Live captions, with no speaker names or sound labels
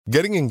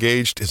Getting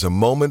engaged is a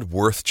moment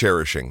worth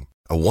cherishing.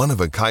 A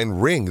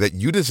one-of-a-kind ring that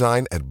you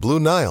design at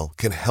Blue Nile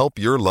can help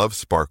your love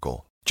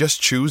sparkle.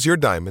 Just choose your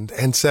diamond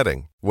and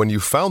setting. When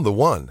you've found the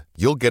one,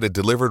 you'll get it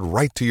delivered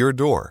right to your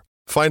door.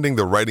 Finding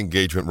the right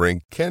engagement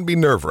ring can be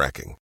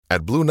nerve-wracking.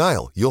 At Blue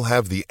Nile, you'll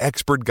have the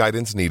expert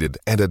guidance needed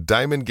and a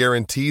diamond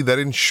guarantee that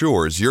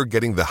ensures you're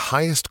getting the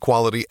highest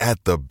quality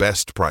at the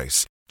best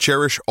price.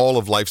 Cherish all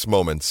of life's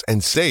moments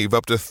and save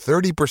up to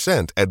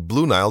 30% at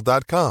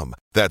BlueNile.com.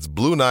 That's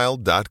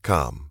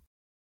BlueNile.com.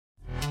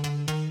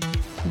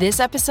 This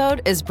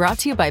episode is brought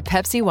to you by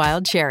Pepsi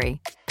Wild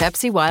Cherry.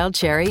 Pepsi Wild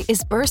Cherry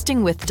is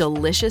bursting with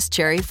delicious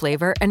cherry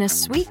flavor and a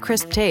sweet,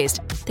 crisp taste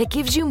that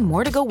gives you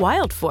more to go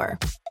wild for.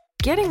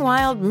 Getting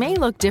wild may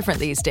look different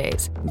these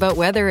days, but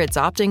whether it's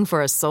opting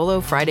for a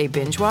solo Friday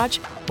binge watch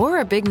or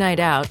a big night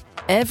out,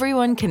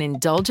 everyone can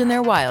indulge in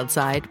their wild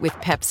side with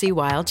Pepsi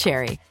Wild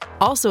Cherry.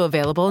 Also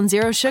available in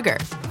Zero Sugar.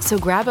 So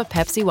grab a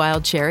Pepsi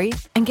Wild Cherry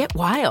and get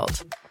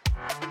wild.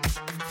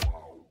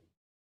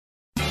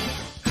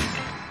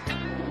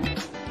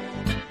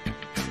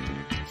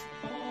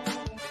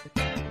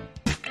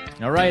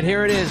 All right,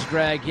 here it is,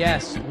 Greg.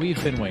 Yes,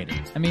 we've been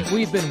waiting. I mean,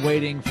 we've been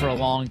waiting for a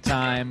long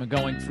time,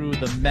 going through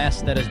the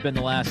mess that has been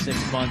the last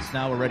 6 months.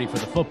 Now we're ready for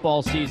the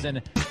football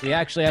season. We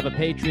actually have a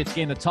Patriots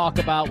game to talk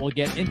about. We'll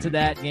get into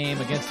that game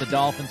against the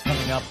Dolphins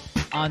coming up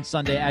on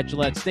Sunday at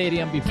Gillette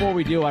Stadium. Before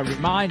we do, I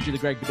remind you the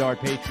Greg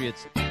Bedard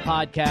Patriots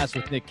podcast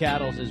with Nick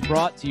Cattles is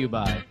brought to you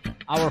by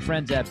our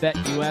friends at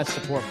BetUS.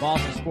 Support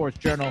Boston Sports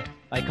Journal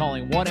by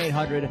calling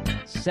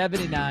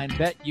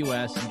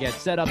 1-800-79-BET-US and get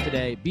set up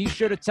today. Be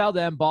sure to tell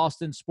them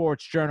Boston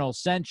Sports Journal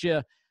sent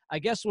you. I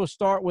guess we'll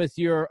start with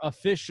your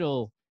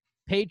official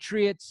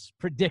Patriots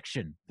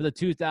prediction for the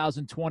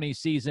 2020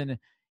 season.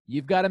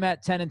 You've got them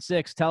at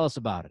 10-6. Tell us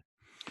about it.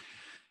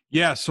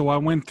 Yeah, so I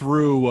went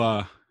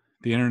through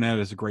the internet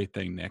is a great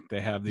thing, Nick.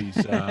 They have these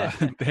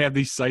they have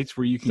these sites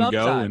where you can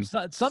go, and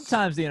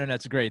sometimes the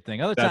internet's a great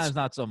thing. Other times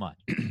not so much.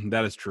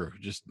 That is true.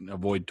 Just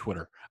avoid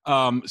Twitter.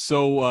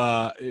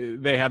 So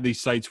they have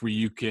these sites where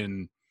you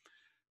can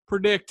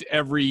predict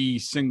every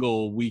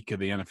single week of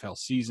the NFL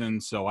season.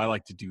 So I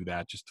like to do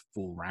that just to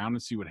fool around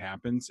and see what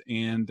happens.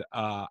 And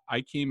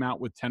I came out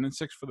with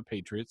 10-6 for the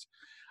Patriots.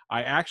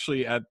 I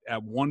actually at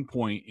one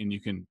point, and you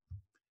can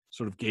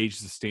sort of gauge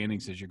the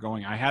standings as you're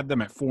going, I had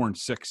them at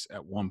 4-6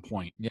 at one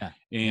point. Yeah.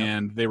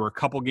 And they were a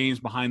couple games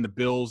behind the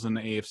Bills in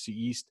the AFC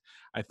East.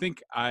 I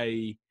think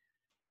I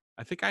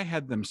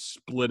had them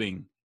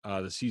splitting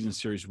the season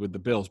series with the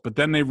Bills, but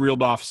then they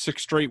reeled off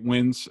 6 straight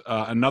wins,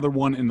 another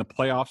one in the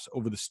playoffs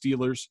over the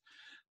Steelers.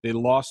 They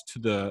lost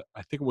to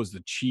I think it was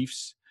the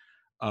Chiefs.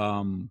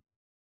 So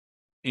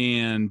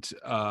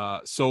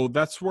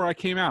that's where I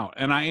came out.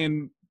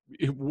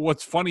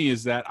 What's funny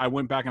is that I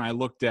went back and I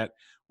looked at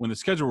when the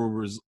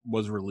schedule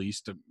was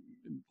released,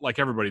 like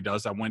everybody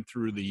does. I went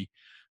through the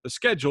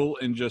schedule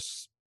and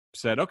just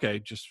said, okay,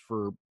 just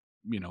for,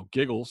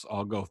 giggles,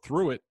 I'll go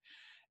through it.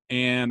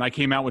 And I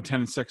came out with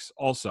 10-6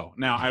 also.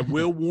 Now, I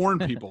will warn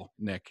people,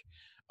 Nick,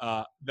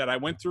 that I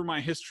went through my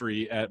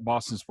history at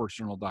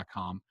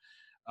bostonsportsjournal.com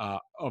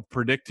of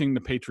predicting the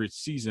Patriots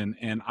season,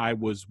 and I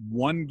was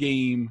one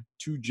game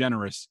too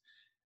generous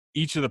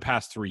each of the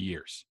past 3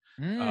 years.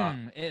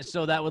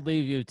 So that would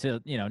leave you to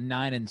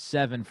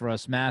 9-7 for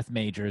us math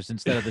majors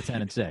instead of the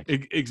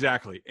 10-6.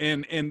 Exactly.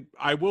 And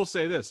I will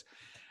say this,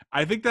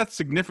 I think that's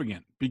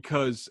significant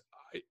because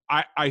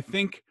I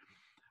think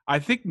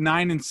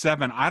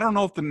 9-7. I don't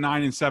know if the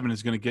 9-7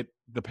 is going to get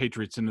the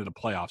Patriots into the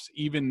playoffs,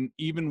 even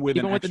with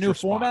the new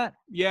format.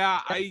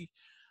 Yeah,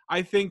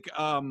 I think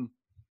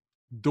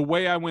the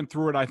way I went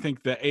through it, I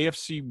think the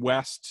AFC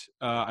West,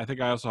 I think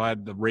I also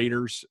had the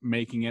Raiders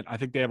making it. I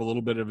think they have a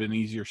little bit of an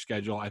easier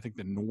schedule. I think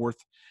the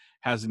North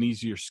has an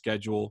easier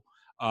schedule.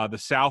 The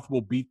South will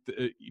beat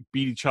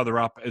each other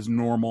up as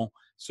normal.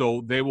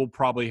 So they will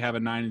probably have a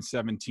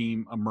 9-7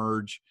 team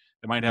emerge.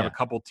 They might have a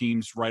couple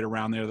teams right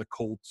around there, the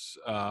Colts,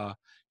 and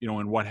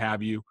what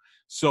have you.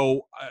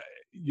 So,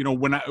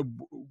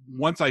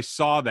 once I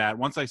saw them,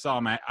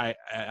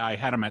 I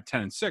had them at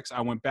 10-6.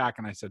 I went back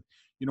and I said,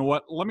 you know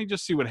what? Let me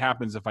just see what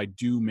happens if I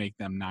do make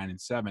them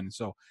 9-7.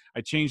 So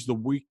I changed the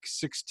Week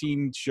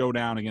 16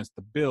 showdown against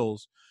the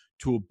Bills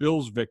to a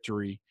Bills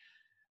victory.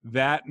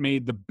 That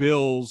made the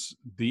Bills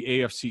the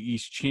AFC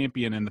East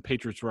champion, and the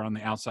Patriots were on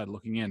the outside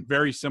looking in.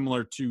 Very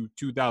similar to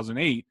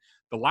 2008,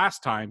 the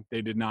last time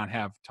they did not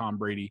have Tom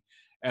Brady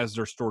as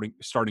their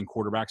starting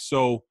quarterback.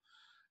 So,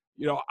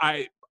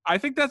 I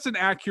think that's an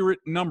accurate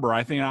number.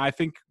 I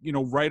think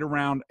right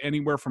around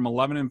anywhere from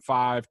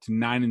 11-5 to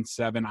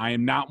 9-7. I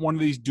am not one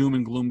of these doom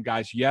and gloom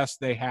guys. Yes,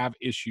 they have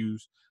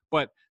issues,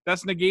 but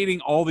that's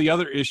negating all the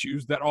other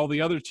issues that all the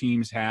other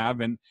teams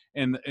have, and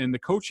the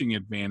coaching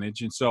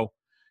advantage. And so,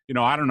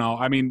 I don't know.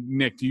 I mean,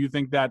 Nick, do you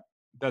think that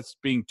that's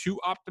being too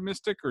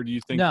optimistic, or do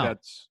you think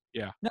that's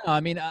yeah? No, I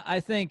mean, I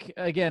think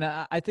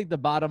the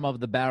bottom of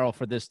the barrel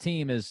for this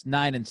team is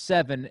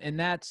 9-7, and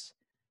that's.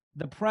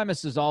 The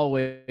premise is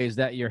always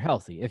that you're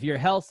healthy. If you're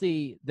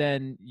healthy,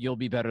 then you'll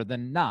be better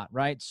than not,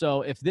 right?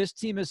 So if this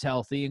team is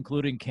healthy,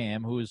 including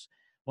Cam, who's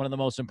one of the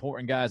most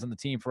important guys on the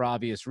team for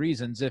obvious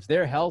reasons. If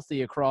they're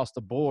healthy across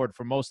the board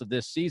for most of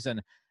this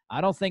season, I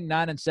don't think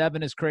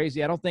 9-7 is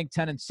crazy. I don't think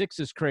 10-6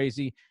 is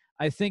crazy.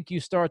 I think you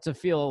start to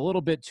feel a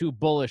little bit too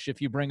bullish if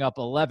you bring up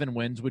 11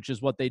 wins, which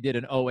is what they did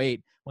in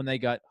 2008 when they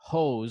got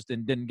hosed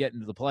and didn't get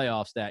into the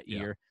playoffs that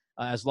year,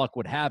 as luck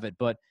would have it.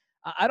 But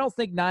I don't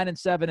think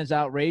 9-7 is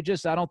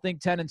outrageous. I don't think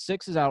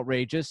 10-6 is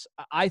outrageous.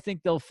 I think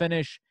they'll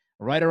finish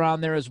right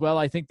around there as well.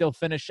 I think they'll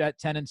finish at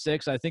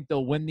 10-6. I think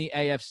they'll win the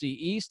AFC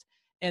East.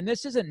 And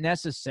this isn't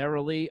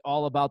necessarily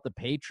all about the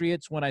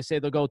Patriots when I say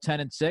they'll go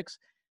 10-6.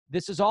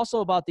 This is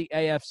also about the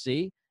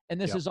AFC, and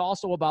this is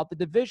also about the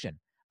division.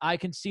 I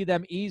can see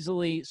them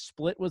easily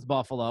split with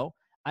Buffalo.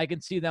 I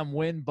can see them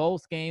win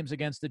both games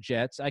against the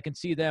Jets. I can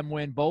see them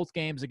win both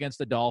games against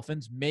the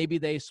Dolphins. Maybe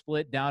they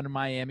split down in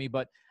Miami,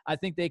 but I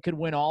think they could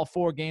win all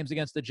 4 games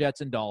against the Jets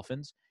and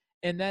Dolphins.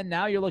 And then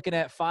now you're looking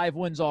at 5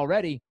 wins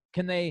already.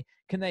 Can they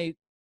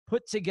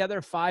put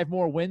together 5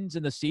 more wins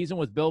in the season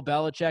with Bill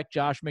Belichick,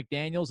 Josh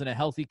McDaniels, and a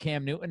healthy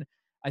Cam Newton?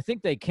 I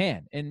think they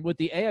can. And with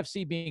the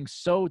AFC being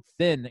so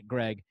thin,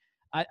 Greg,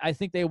 I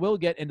think they will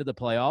get into the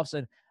playoffs,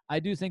 and I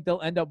do think they'll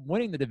end up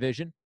winning the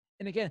division.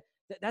 And again,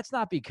 that's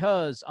not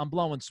because I'm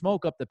blowing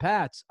smoke up the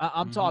Pats.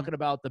 I'm talking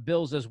about the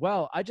Bills as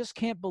well. I just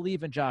can't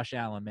believe in Josh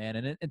Allen, man.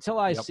 And until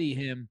I see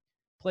him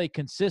play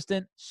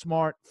consistent,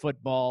 smart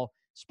football,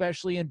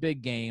 especially in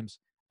big games,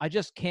 I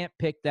just can't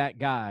pick that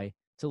guy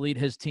to lead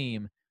his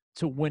team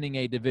to winning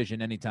a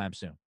division anytime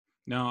soon.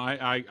 No,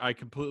 I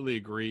completely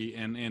agree.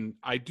 And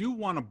I do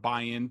want to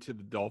buy into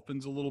the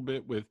Dolphins a little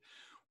bit with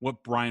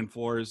what Brian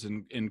Flores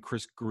and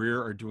Chris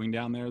Greer are doing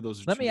down there.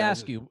 Let me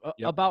ask you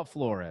about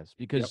Flores,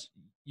 because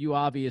you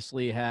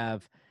obviously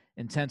have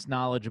intense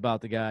knowledge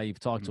about the guy. You've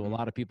talked to a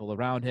lot of people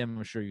around him.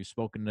 I'm sure you've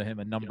spoken to him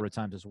a number of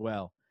times as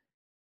well.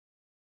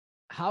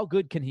 How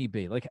good can he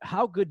be? Like,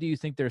 how good do you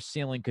think their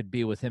ceiling could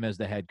be with him as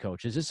the head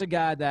coach? Is this a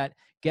guy that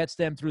gets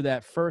them through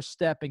that first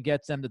step and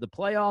gets them to the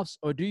playoffs?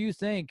 Or do you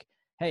think,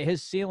 hey,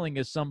 his ceiling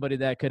is somebody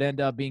that could end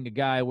up being a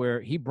guy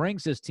where he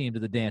brings his team to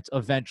the dance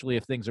eventually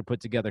if things are put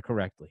together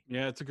correctly?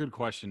 Yeah, it's a good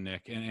question,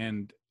 Nick.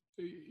 And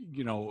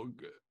you know,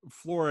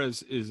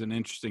 Flores is an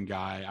interesting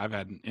guy. I've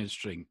had an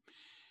interesting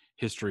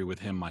history with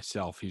him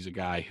myself. He's a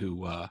guy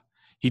who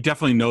he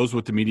definitely knows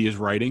what the media is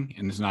writing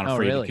and is not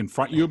afraid to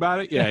confront you about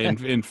it. Yeah,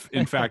 in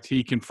fact,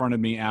 he confronted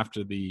me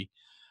after the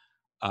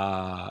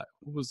what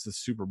was the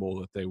Super Bowl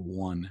that they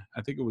won?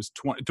 I think it was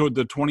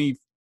 20.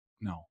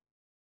 No,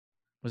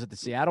 was it the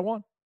Seattle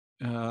one?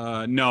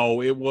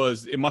 No,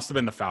 it must have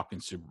been the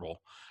Falcons Super Bowl.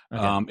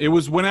 Okay. It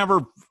was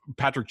whenever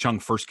Patrick Chung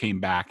first came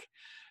back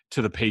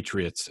to the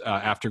Patriots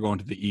after going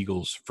to the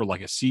Eagles for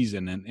like a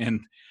season.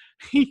 And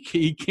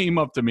he came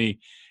up to me.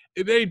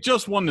 They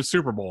just won the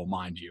Super Bowl,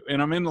 mind you.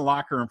 And I'm in the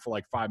locker room for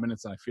like 5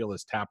 minutes and I feel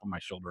this tap on my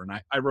shoulder. And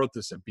I wrote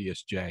this at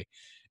BSJ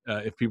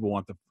if people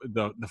want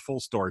the full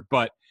story.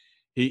 But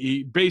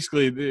he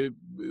basically, the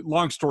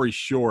long story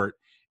short,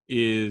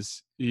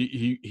 is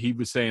he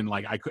was saying,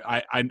 like,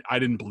 I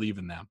didn't believe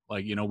in them.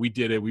 Like, you know, we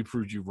did it. We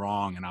proved you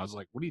wrong. And I was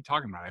like, what are you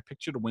talking about? I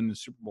picked you to win the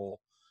Super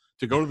Bowl,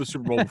 to go to the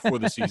Super Bowl before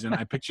the season.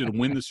 I picked you to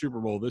win the Super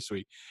Bowl this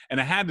week.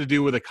 And it had to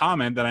do with a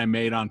comment that I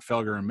made on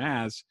Felger and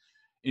Maz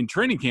in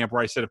training camp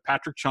where I said, if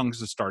Patrick Chung's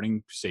the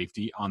starting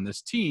safety on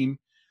this team,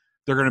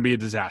 they're going to be a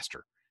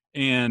disaster.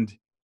 And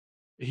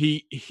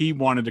he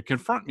wanted to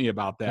confront me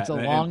about that. It's a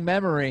long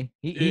memory.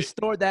 He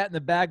stored that in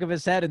the back of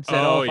his head and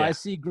said, if I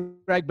see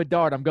Greg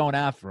Bedard, I'm going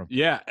after him.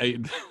 Yeah,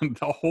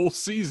 the whole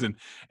season.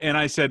 And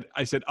I said,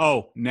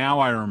 oh, now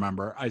I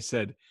remember. I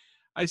said,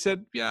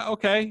 yeah,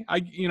 okay.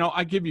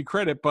 I give you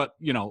credit, but,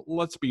 you know,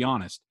 let's be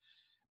honest.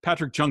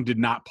 Patrick Chung did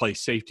not play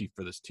safety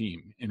for this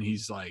team. And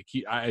he's like,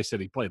 I said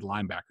he played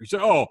linebacker. He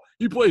said, oh,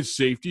 he plays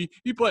safety.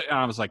 And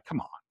I was like, come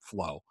on,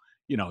 Flo.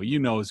 You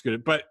know it's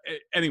good. But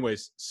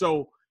anyways,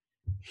 so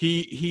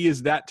he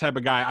is that type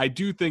of guy. I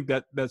do think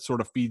that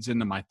sort of feeds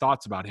into my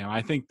thoughts about him.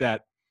 I think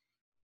that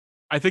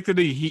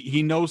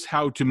he knows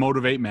how to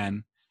motivate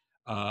men.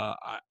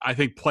 I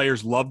think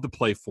players love to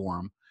play for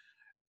him.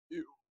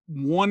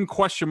 One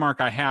question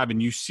mark I have,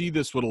 and you see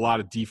this with a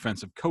lot of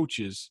defensive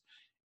coaches,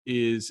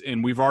 is,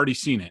 and we've already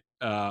seen it.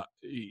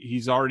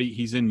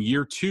 He's in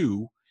year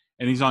 2,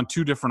 and he's on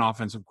 2 different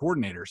offensive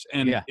coordinators,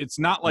 and it's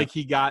not like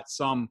he got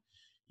some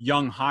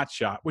young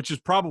hotshot, which is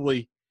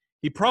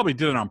he probably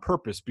did it on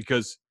purpose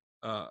because,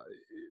 and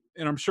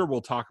I'm sure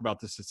we'll talk about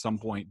this at some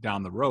point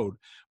down the road,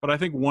 but I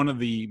think one of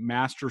the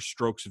master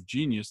strokes of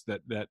genius that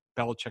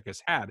Belichick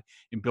has had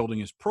in building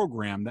his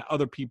program that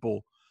other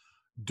people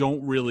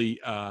don't really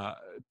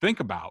think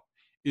about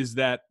is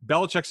that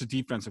Belichick's a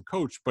defensive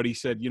coach, but he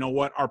said, you know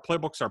what, our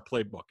playbook's our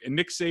playbook. And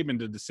Nick Saban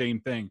did the same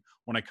thing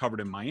when I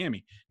covered in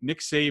Miami. Nick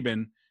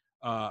Saban,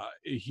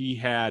 he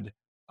had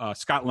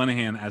Scott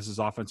Linehan as his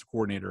offensive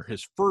coordinator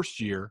his first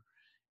year,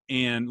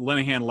 and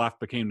Linehan left,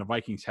 became the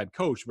Vikings head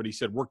coach, but he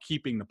said, we're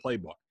keeping the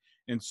playbook.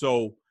 And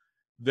so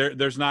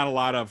there's not a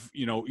lot of,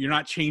 you're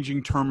not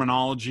changing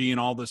terminology and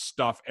all this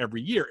stuff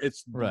every year.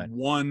 It's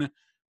one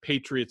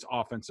Patriots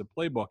offensive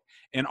playbook.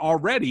 And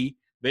already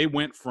they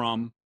went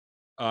from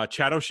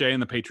Chad O'Shea in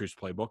the Patriots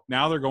playbook.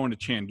 Now they're going to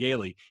Chan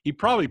Gailey. He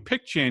probably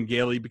picked Chan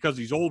Gailey because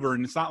he's older,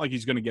 and it's not like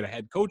he's going to get a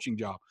head coaching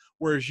job.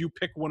 Whereas you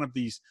pick one of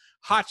these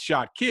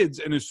hotshot kids,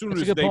 and as soon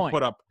as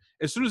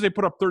they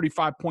put up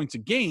 35 points a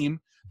game,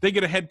 they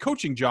get a head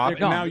coaching job.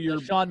 And now you're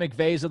the Sean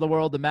McVays of the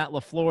world, the Matt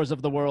LaFleur's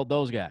of the world,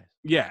 those guys.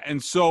 Yeah,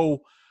 and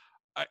so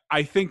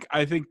I think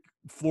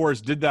Flores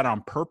did that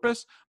on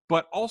purpose,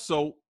 but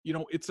also,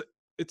 it's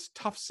a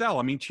tough sell.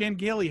 I mean, Chan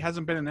Gailey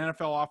hasn't been an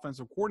NFL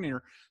offensive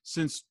coordinator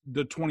since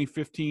the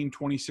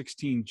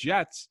 2015-2016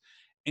 Jets,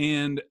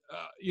 and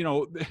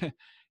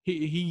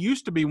he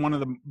used to be one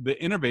of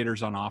the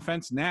innovators on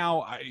offense.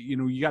 Now,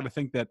 you got to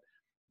think that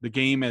the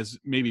game has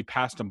maybe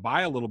passed him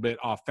by a little bit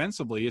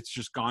offensively. It's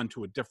just gone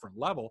to a different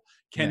level.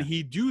 Can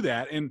he do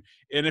that? And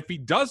if he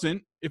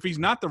doesn't, if he's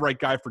not the right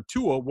guy for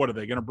Tua, what are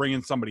they going to bring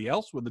in somebody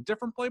else with a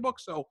different playbook?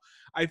 So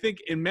I think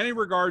in many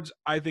regards,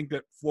 I think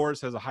that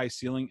Flores has a high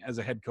ceiling as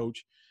a head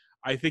coach.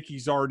 I think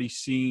you're already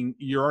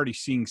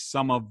seeing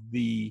some of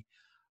the,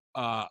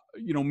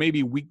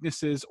 maybe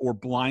weaknesses or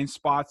blind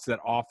spots that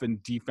often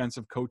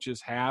defensive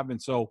coaches have.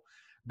 And so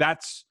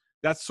that's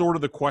sort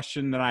of the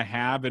question that I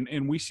have.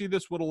 And we see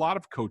this with a lot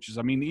of coaches.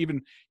 I mean,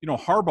 even,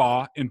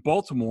 Harbaugh in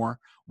Baltimore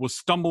was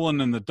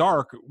stumbling in the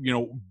dark,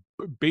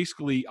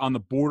 basically on the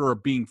border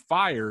of being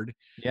fired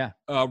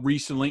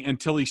recently,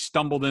 until he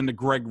stumbled into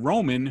Greg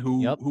Roman,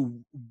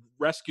 who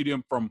rescued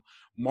him from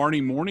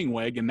Marty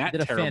Morningweg and that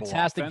did a terrible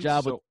fantastic offense.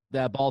 job with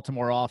that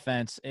Baltimore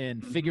offense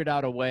and figured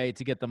out a way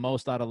to get the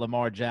most out of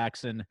Lamar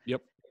Jackson.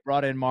 Yep.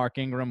 Brought in Mark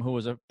Ingram, who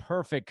was a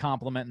perfect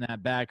complement in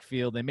that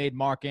backfield. They made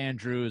Mark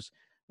Andrews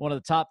one of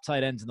the top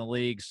tight ends in the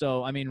league.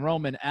 So, I mean,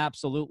 Roman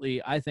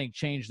absolutely, I think,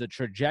 changed the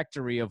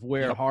trajectory of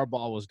where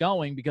Harbaugh was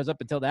going, because up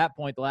until that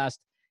point, the last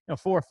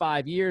 4 or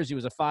 5 years, he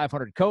was a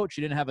 500 coach.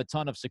 He didn't have a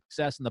ton of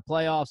success in the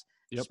playoffs.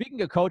 Yep.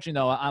 Speaking of coaching,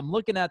 though, I'm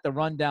looking at the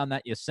rundown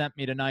that you sent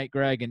me tonight,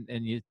 Greg,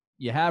 and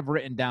you have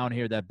written down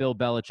here that Bill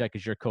Belichick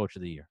is your coach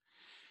of the year.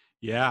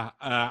 Yeah,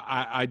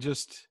 I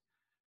just,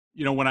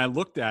 when I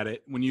looked at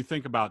it, when you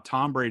think about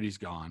Tom Brady's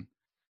gone,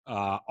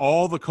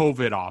 all the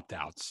COVID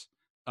opt-outs,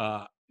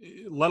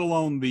 let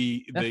alone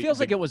that feels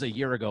like it was a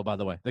year ago, by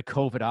the way. The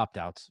COVID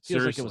opt-outs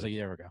feels like it was a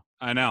year ago.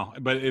 I know,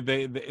 but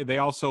they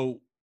also,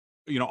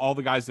 all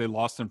the guys they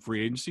lost in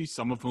free agency,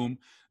 some of whom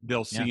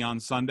they'll see on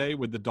Sunday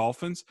with the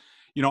Dolphins.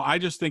 I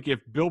just think if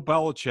Bill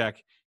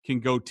Belichick can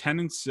go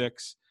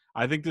 10-6,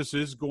 I think this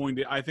is going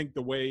to. I think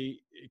the way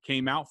it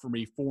came out for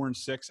me,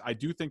 4-6. I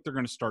do think they're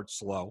going to start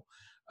slow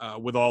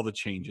with all the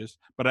changes,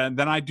 but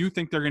then I do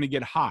think they're going to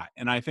get hot,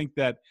 and I think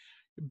that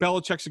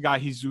Belichick's a guy.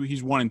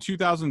 He's won in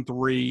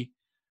 2003.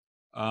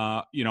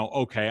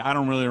 Okay, I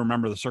don't really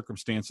remember the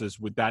circumstances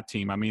with that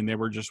team. I mean, they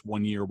were just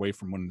 1 year away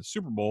from winning the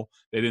Super Bowl.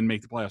 They didn't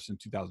make the playoffs in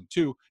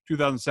 2002.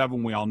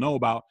 2007, we all know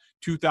about.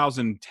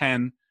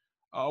 2010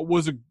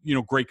 was a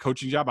great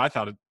coaching job. I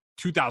thought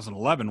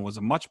 2011 was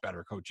a much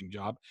better coaching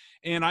job.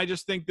 And I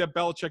just think that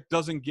Belichick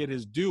doesn't get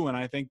his due, and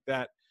I think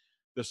that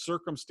the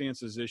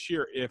circumstances this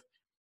year,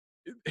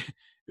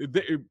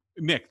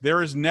 Nick,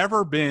 there has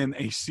never been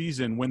a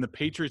season when the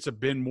Patriots have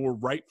been more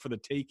ripe for the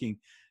taking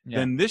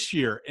than this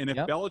year. And if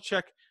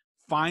Belichick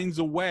finds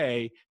a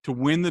way to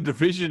win the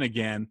division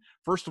again,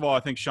 first of all, I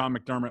think Sean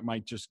McDermott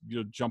might just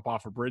jump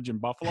off a bridge in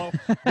Buffalo.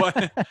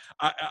 But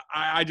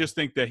I just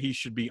think that he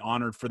should be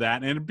honored for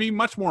that. And it'd be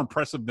much more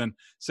impressive than,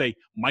 say,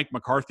 Mike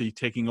McCarthy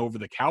taking over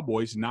the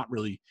Cowboys and not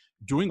really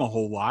doing a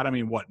whole lot. I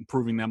mean,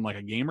 improving them like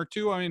a game or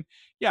two? I mean,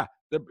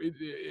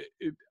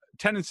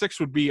 10-6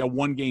 would be a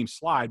one-game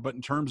slide. But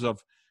in terms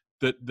of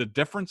the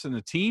difference in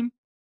the team,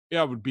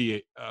 it would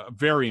be a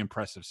very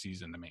impressive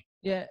season to me.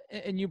 Yeah,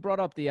 and you brought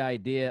up the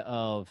idea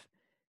of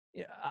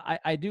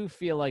I do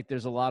feel like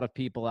there's a lot of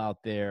people out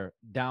there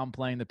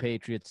downplaying the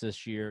Patriots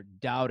this year,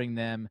 doubting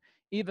them.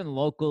 Even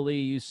locally,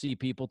 you see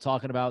people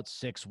talking about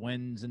 6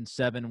 wins and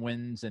 7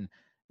 wins, and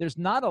there's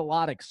not a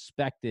lot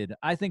expected,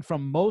 I think,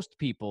 from most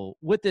people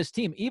with this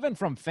team, even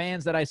from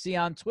fans that I see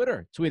on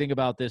Twitter tweeting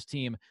about this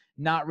team,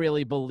 not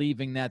really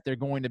believing that they're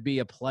going to be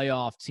a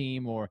playoff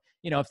team, or,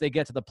 if they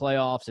get to the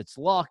playoffs, it's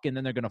luck and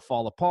then they're going to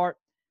fall apart.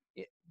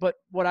 But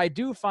what I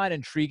do find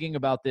intriguing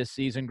about this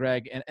season,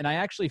 Greg, and I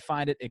actually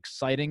find it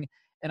exciting,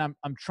 and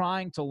I'm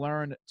trying to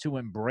learn to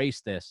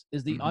embrace this,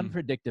 is the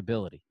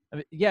unpredictability. I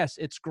mean, yes,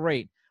 it's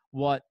great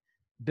what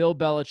Bill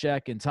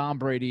Belichick and Tom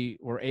Brady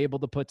were able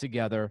to put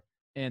together,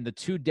 and the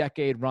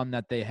 2-decade run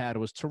that they had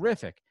was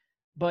terrific.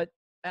 But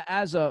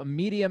as a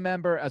media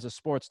member, as a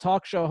sports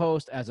talk show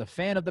host, as a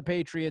fan of the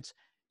Patriots,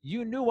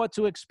 you knew what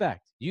to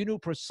expect. You knew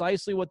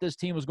precisely what this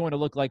team was going to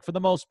look like for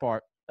the most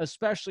part,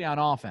 especially on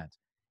offense.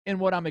 And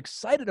what I'm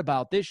excited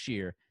about this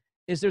year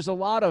is there's a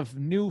lot of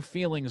new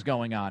feelings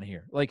going on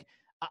here. Like,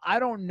 I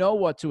don't know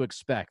what to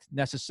expect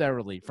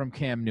necessarily from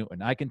Cam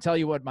Newton. I can tell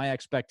you what my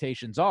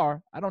expectations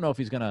are. I don't know if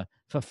he's going to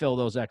fulfill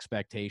those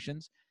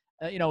expectations.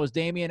 Is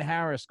Damian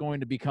Harris going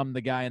to become the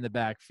guy in the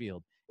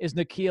backfield? Is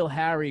N'Keal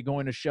Harry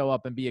going to show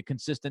up and be a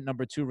consistent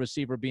number 2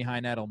 receiver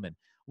behind Edelman?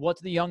 What's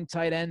the young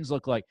tight ends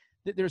look like?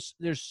 There's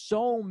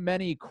so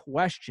many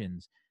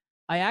questions.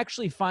 I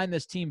actually find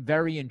this team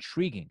very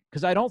intriguing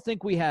because I don't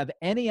think we have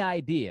any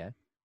idea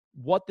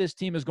what this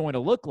team is going to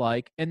look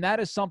like. And that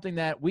is something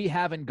that we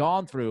haven't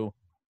gone through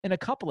in a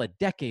couple of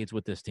decades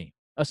with this team.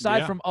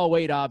 Aside from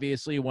 '08,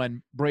 obviously,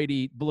 when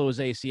Brady blew his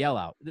ACL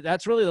out.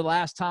 That's really the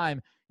last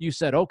time you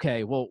said,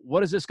 okay, well,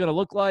 what is this going to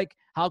look like?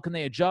 How can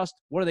they adjust?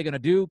 What are they going to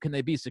do? Can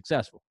they be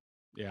successful?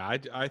 Yeah,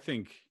 I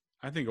think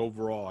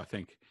overall, I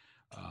think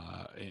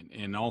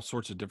in all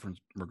sorts of different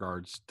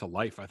regards to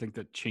life, I think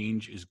that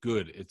change is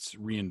good. It's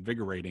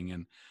reinvigorating.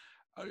 And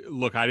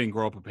look, I didn't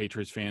grow up a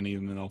Patriots fan,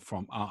 even though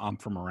I'm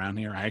from around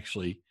here. I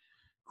actually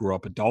grew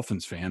up a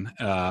Dolphins fan.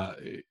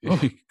 Quite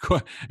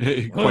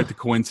the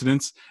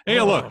coincidence.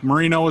 Hey, look,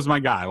 Marino was my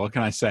guy. What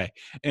can I say?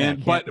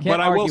 And can't but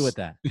I will argue with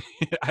that.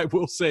 I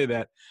will say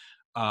that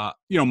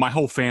my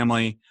whole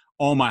family,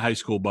 all my high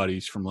school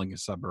buddies from Lincoln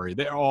Sudbury,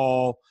 they're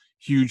all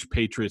huge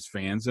Patriots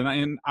fans,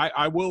 and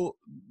I will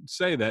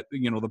say that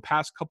the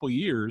past couple of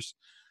years,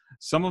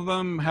 some of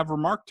them have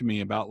remarked to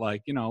me about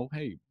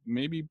hey,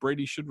 maybe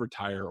Brady should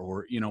retire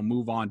or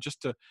move on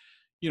just to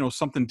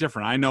something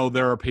different. I know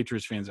there are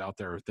Patriots fans out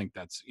there who think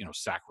that's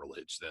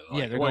sacrilege.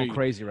 That They're going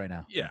crazy right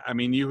now. Yeah, I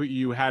mean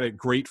you had it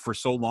great for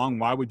so long.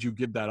 Why would you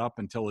give that up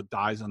until it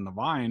dies on the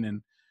vine?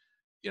 And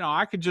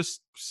I could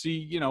just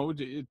see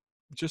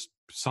just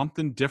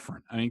something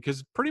different. I mean,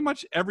 because pretty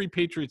much every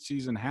Patriots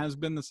season has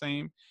been the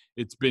same.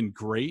 It's been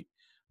great,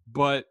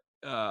 but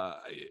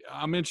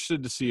I'm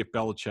interested to see if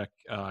Belichick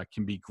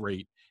can be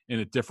great in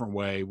a different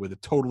way with a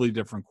totally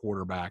different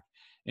quarterback.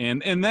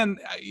 And then,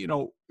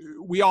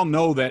 we all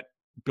know that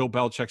Bill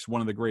Belichick's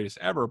one of the greatest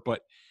ever,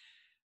 but,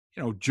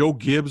 Joe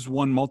Gibbs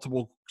won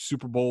multiple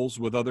Super Bowls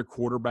with other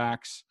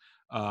quarterbacks.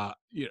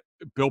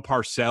 Bill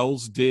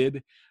Parcells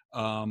did.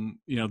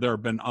 There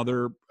have been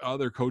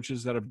other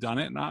coaches that have done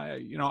it, and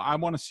I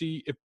want to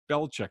see if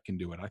Belichick can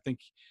do it. I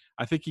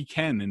think he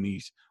can in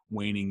these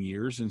waning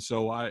years, and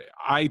so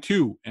I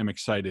too am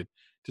excited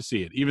to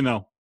see it. Even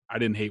though I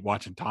didn't hate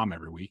watching Tom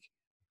every week.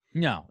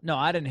 No,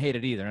 I didn't hate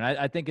it either, and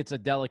I think it's a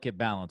delicate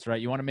balance,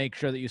 right? You want to make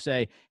sure that you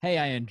say, "Hey,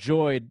 I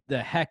enjoyed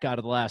the heck out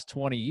of the last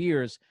 20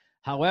 years."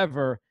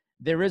 However,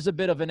 there is a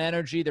bit of an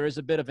energy, there is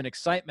a bit of an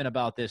excitement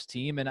about this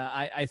team. And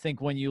I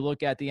think when you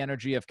look at the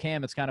energy of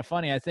Cam, it's kind of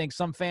funny. I think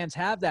some fans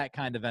have that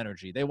kind of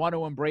energy. They want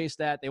to embrace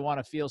that. They want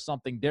to feel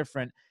something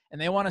different, and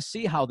they want to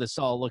see how this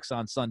all looks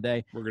on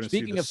Sunday. We're going to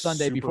Speaking see of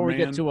Sunday, Superman before we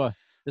get to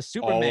the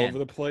Superman, all over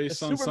the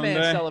place on Superman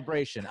Sunday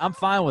celebration, I'm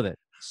fine with it.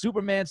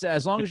 Superman,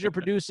 as long as you're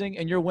producing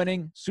and you're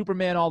winning,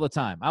 Superman all the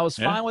time. I was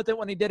fine with it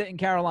when he did it in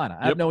Carolina.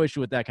 I have no issue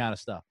with that kind of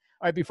stuff.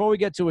 All right, before we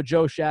get to a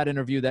Joe Schad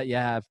interview that you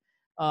have,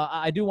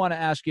 I do want to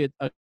ask you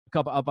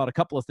about a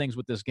couple of things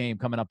with this game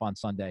coming up on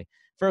Sunday.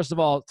 First of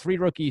all, 3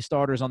 rookie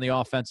starters on the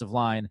offensive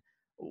line.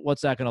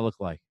 What's that going to look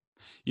like?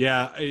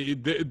 Yeah,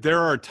 there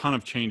are a ton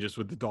of changes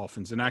with the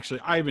Dolphins, and actually,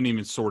 I haven't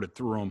even sorted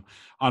through them.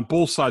 On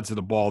both sides of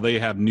the ball, they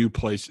have new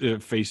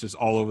faces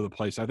all over the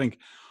place. I think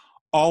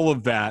all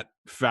of that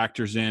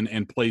factors in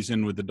and plays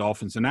in with the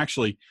Dolphins. And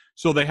actually,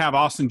 so they have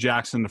Austin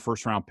Jackson, the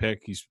first-round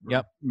pick. He's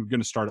going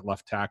to start at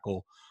left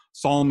tackle.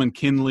 Solomon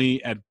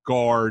Kinley at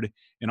guard,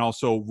 and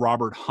also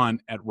Robert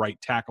Hunt at right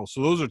tackle.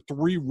 So those are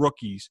 3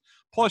 rookies.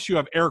 Plus you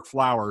have Eric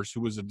Flowers,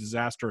 who was a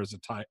disaster as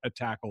a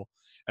tackle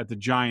at the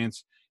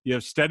Giants. You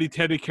have Steady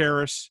Teddy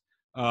Karras.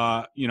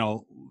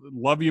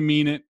 Love you,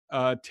 mean it,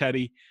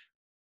 Teddy.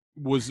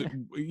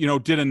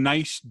 Did a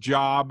nice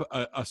job,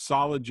 a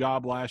solid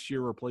job last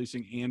year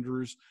replacing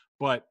Andrews.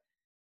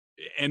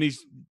 And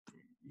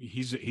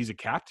he's a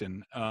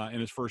captain in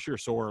his first year.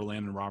 So are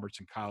Landon Roberts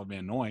and Kyle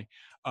Van Noy.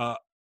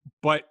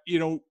 But,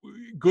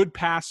 good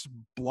pass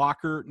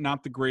blocker,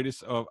 not the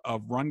greatest of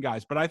run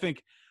guys. But I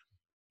think,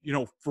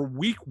 for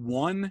week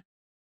 1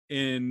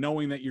 and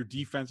knowing that your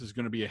defense is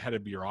going to be ahead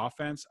of your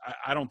offense,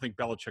 I don't think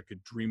Belichick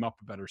could dream up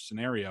a better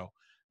scenario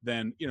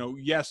than,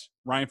 yes,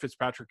 Ryan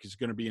Fitzpatrick is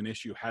going to be an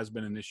issue, has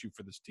been an issue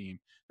for this team.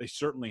 They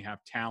certainly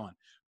have talent.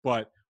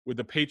 But with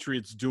the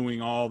Patriots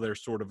doing all their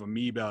sort of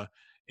amoeba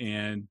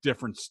and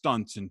different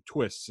stunts and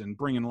twists and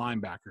bringing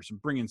linebackers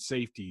and bringing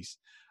safeties,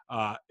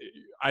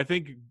 I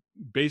think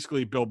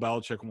basically Bill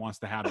Belichick wants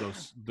to have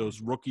those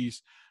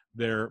rookies.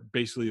 They're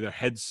basically their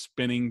heads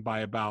spinning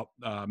by about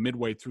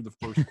midway through the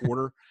first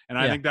quarter. And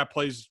I think that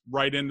plays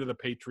right into the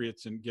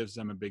Patriots and gives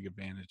them a big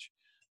advantage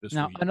this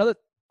week.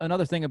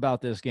 Another thing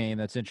about this game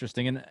that's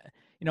interesting, and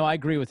I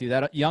agree with you,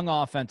 that young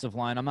offensive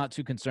line, I'm not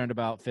too concerned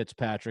about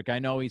Fitzpatrick. I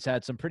know he's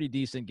had some pretty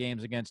decent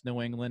games against New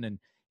England, and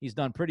he's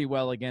done pretty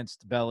well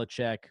against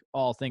Belichick,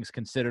 all things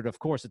considered. Of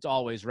course, it's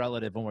always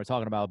relative when we're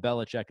talking about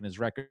Belichick and his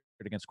record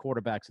against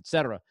quarterbacks, et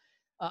cetera.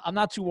 I'm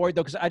not too worried,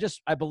 though, because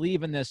I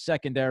believe in this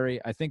secondary.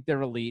 I think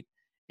they're elite,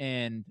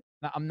 and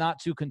I'm not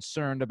too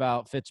concerned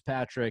about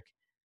Fitzpatrick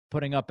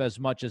putting up as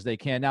much as they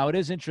can. Now, it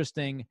is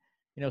interesting,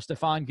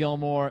 Stephon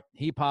Gilmore,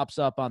 he pops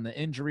up on the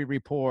injury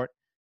report.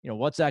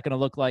 What's that going to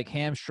look like?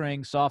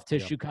 Hamstring, soft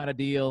tissue kind of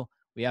deal.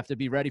 We have to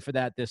be ready for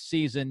that this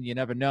season. You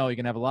never know. You're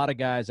going to have a lot of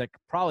guys that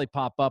could probably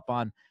pop up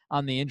on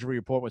the injury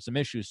report with some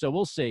issues. So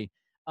we'll see.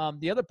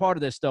 The other part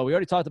of this, though, we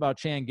already talked about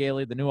Chan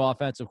Gailey, the new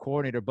offensive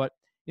coordinator, but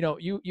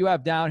you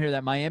have down here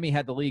that Miami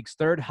had the league's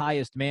third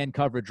highest man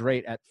coverage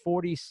rate at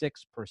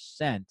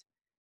 46%.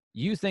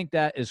 You think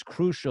that is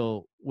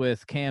crucial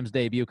with Cam's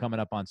debut coming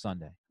up on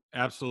Sunday?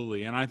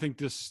 Absolutely. And I think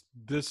this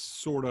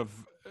sort of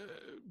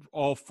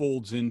all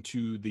folds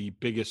into the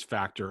biggest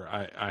factor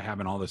I have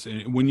in all this.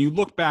 And when you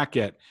look back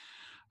at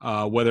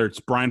whether it's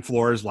Brian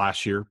Flores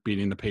last year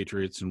beating the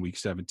Patriots in Week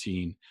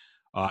 17,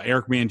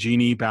 Eric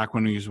Mangini back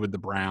when he was with the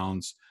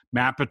Browns,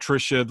 Matt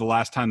Patricia the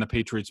last time the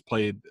Patriots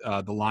played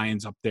the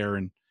Lions up there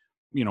and,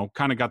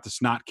 kind of got the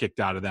snot kicked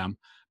out of them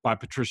by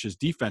Patricia's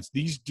defense.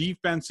 These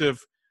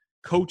defensive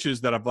coaches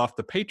that have left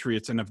the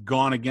Patriots and have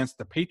gone against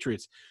the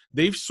Patriots,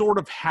 they've sort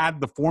of had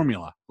the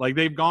formula. Like,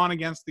 they've gone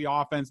against the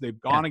offense. They've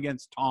gone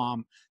against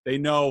Tom. They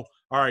know,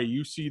 all right,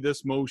 you see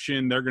this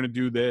motion, they're going to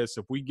do this.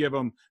 If we give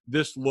them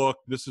this look,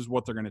 this is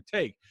what they're going to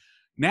take.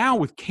 Now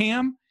with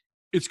Cam,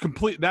 it's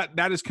complete.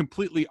 That is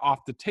completely off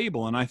the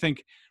table. And I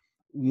think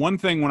one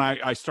thing when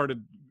I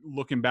started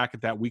looking back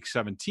at that Week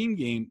 17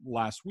 game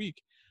last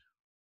week,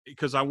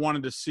 because I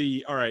wanted to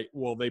see, all right,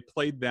 well, they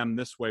played them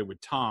this way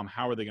with Tom.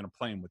 How are they going to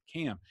play him with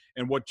Cam?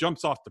 And what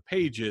jumps off the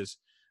page is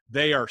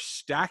they are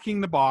stacking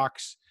the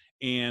box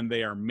and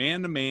they are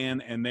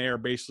man-to-man, and they are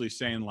basically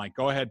saying, like,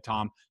 go ahead,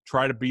 Tom,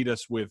 try to beat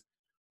us with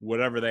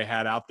whatever they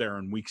had out there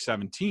in Week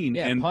 17.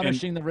 Yeah,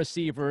 punishing the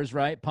receivers,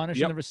 right?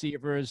 Punishing the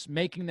receivers,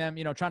 making them,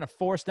 trying to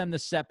force them to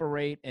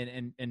separate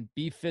and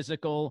be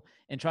physical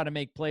and try to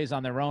make plays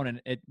on their own,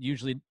 and it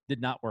usually did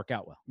not work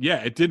out well.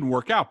 Yeah, it didn't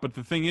work out. But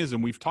the thing is,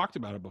 and we've talked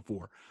about it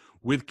before,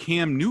 with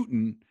Cam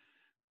Newton,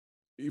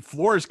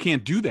 Flores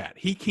can't do that.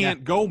 He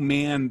can't go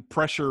man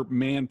pressure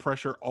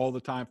all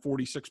the time,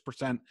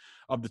 46%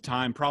 of the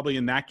time. Probably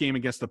in that game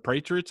against the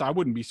Patriots, I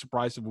wouldn't be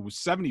surprised if it was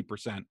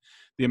 70%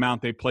 the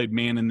amount they played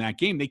man in that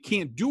game. They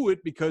can't do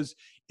it because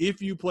if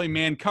you play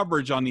man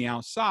coverage on the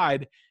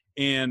outside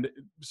and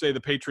say the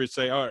Patriots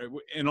say, all right,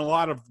 in a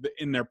lot of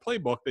in their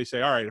playbook, they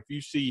say, all right, if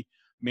you see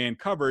man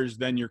coverage,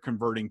 then you're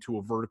converting to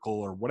a vertical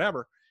or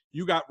whatever.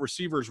 You got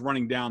receivers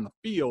running down the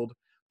field.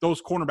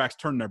 Those cornerbacks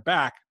turn their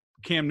back.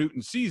 Cam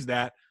Newton sees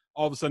that.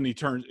 All of a sudden he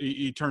turns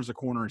the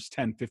corner. It's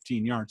 10,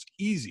 15 yards.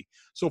 Easy.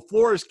 So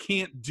Flores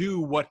can't do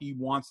what he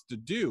wants to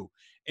do.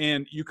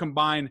 And you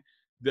combine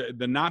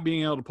the not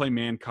being able to play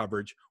man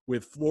coverage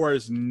with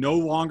Flores no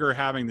longer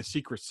having the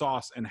secret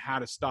sauce and how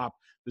to stop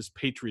this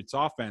Patriots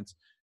offense.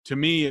 To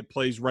me, it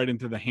plays right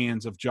into the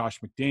hands of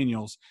Josh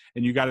McDaniels.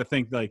 And you got to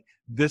think, like,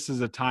 this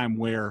is a time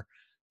where,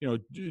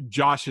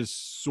 Josh has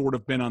sort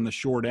of been on the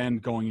short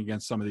end going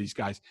against some of these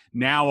guys.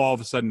 Now, all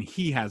of a sudden,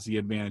 he has the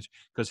advantage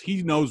because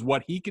he knows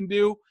what he can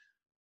do.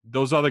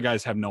 Those other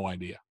guys have no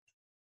idea.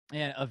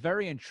 And a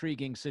very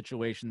intriguing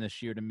situation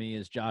this year to me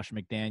is Josh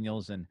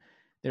McDaniels. And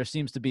there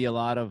seems to be a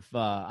lot of,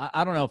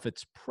 I don't know if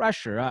it's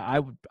pressure.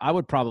 I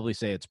would probably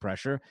say it's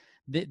pressure.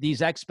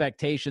 These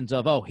expectations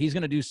of, he's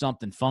going to do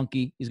something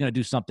funky. He's going to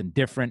do something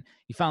different.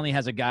 He finally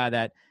has a guy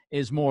that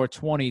is more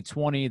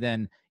 2020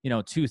 than,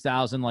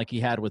 2000 like he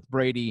had with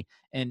Brady.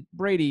 And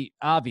Brady,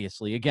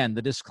 obviously, again,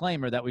 the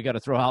disclaimer that we got to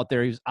throw out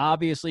there, he's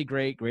obviously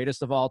great,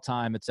 greatest of all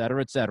time, et cetera,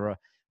 et cetera.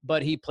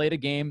 But he played a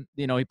game,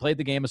 he played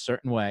the game a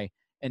certain way.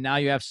 And now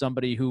you have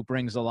somebody who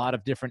brings a lot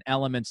of different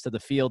elements to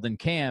the field in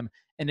Cam.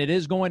 And it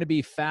is going to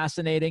be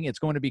fascinating. It's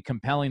going to be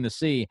compelling to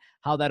see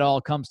how that all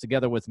comes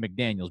together with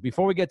McDaniels.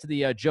 Before we get to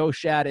the Joe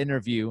Schad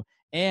interview,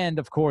 and,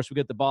 of course, we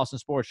get the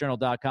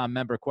BostonSportsJournal.com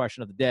member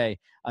question of the day,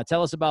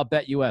 tell us about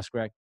BetUS,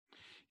 Greg.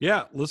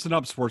 Yeah, listen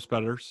up, sports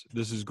bettors.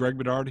 This is Greg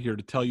Bedard here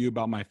to tell you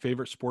about my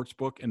favorite sports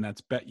book, and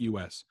that's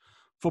BetUS.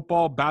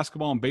 Football,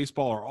 basketball, and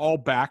baseball are all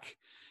back,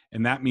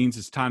 and that means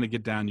it's time to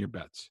get down your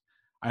bets.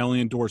 I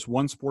only endorse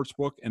one sports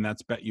book, and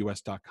that's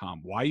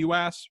BetUS.com. Why, you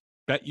ask?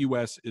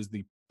 BetUS is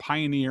the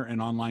pioneer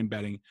in online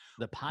betting.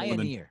 The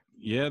pioneer.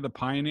 The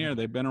pioneer.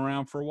 They've been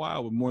around for a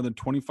while with more than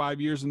 25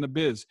 years in the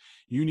biz.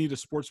 You need a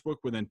sports book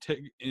with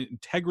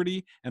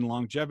integrity and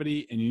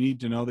longevity, and you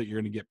need to know that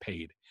you're going to get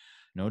paid.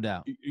 No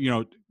doubt.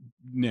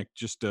 Nick,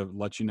 just to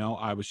let you know,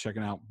 I was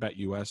checking out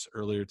BetUS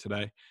earlier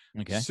today.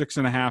 Okay.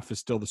 6.5 is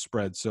still the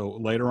spread. So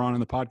later on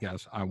in the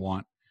podcast, I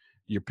want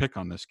your pick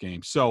on this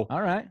game. So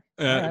all right,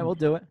 we'll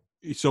do it.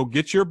 So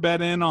get your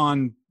bet in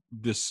on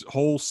this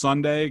whole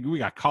Sunday. We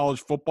got college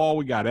football.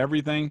 We got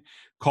everything.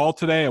 Call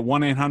today at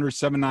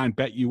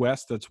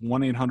 1-800-79-BET-US. That's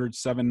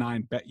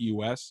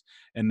 1-800-79-BET-US,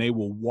 and they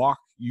will walk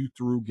you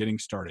through getting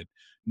started.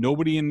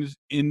 Nobody in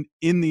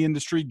the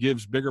industry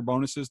gives bigger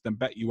bonuses than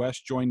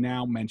BetUS. Join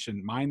now.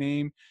 Mention my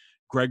name,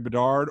 Greg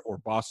Bedard, or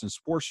Boston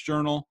Sports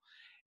Journal,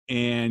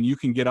 and you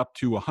can get up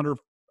to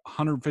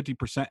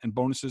 150% in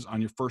bonuses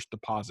on your first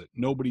deposit.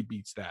 Nobody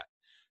beats that.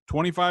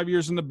 25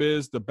 years in the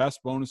biz, the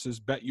best bonuses.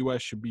 BetUS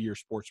should be your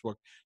sportsbook.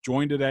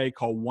 Join today.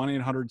 Call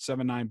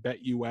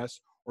 1-800-79-BET-US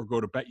or go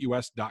to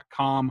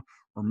betus.com.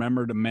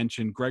 Remember to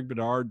mention Greg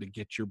Bedard to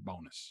get your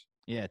bonus.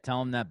 Yeah,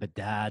 tell him that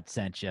Bedard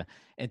sent you.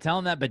 And tell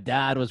him that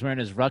Bedard was wearing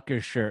his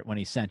Rutgers shirt when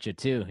he sent you,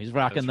 too. He's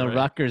rocking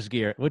Rutgers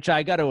gear, which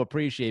I got to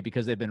appreciate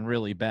because they've been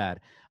really bad.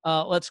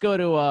 Let's go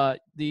to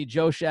the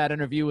Joe Schad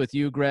interview with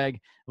you, Greg.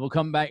 We'll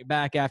come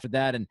back after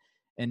that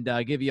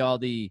and give you all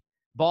the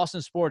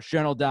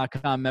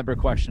BostonSportsJournal.com member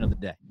question of the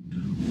day.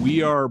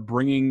 We are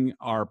bringing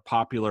our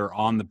popular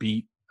On the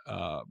Beat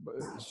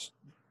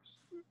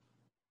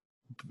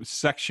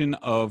section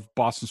of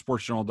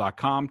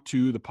BostonSportsJournal.com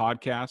to the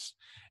podcast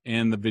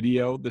and the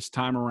video this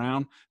time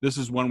around. This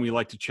is when we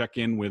like to check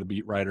in with a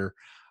beat writer,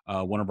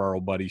 one of our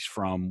old buddies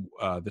from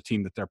the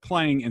team that they're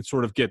playing, and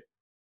sort of get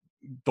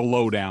the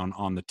lowdown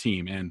on the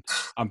team. And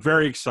I'm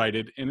very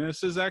excited. And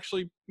this is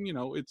actually,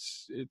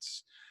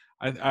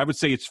 I would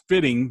say it's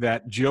fitting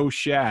that Joe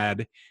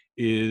Schad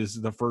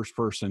is the first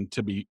person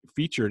to be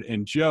featured.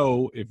 And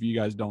Joe, if you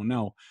guys don't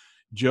know,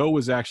 Joe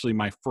was actually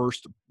my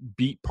first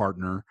beat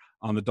partner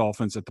on the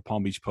Dolphins at the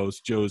Palm Beach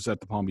Post. Joe's at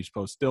the Palm Beach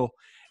Post still.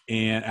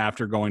 And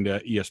after going to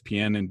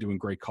ESPN and doing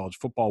great college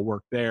football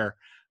work there.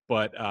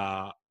 But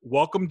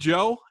welcome,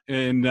 Joe.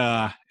 And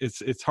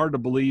it's hard to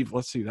believe.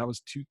 Let's see, that was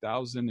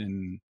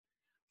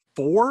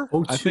 2004,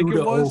 I think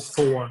it was.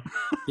 04.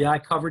 Yeah, I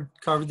covered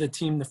the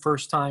team the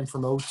first time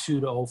from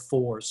 02 to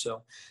 04.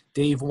 So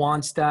Dave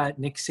Wannstedt,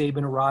 Nick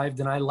Saban arrived,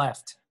 and I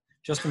left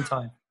just in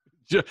time.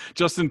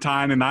 Just in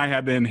time, and I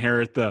had to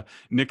inherit the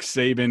Nick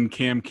Saban,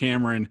 Cam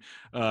Cameron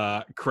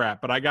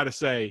crap. But I got to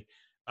say,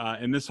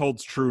 and this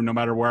holds true no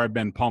matter where I've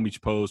been, Palm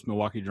Beach Post,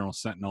 Milwaukee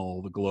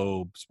Journal-Sentinel, the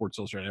Globe, Sports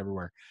Illustrated,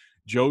 everywhere.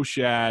 Joe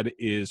Schad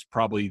is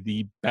probably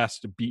the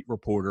best beat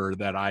reporter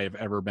that I have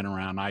ever been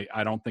around.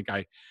 I don't think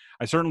I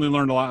certainly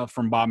learned a lot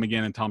from Bob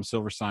McGinn and Tom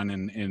Silverstein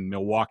in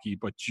Milwaukee,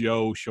 but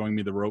Joe showing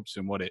me the ropes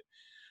and what it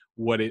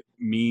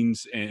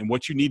means and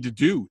what you need to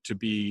do to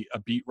be a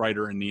beat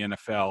writer in the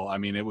NFL. I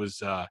mean, it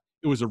was a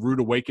rude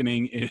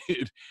awakening.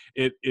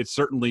 It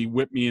certainly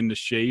whipped me into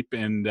shape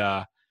and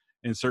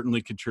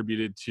certainly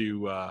contributed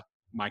to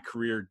my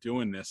career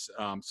doing this.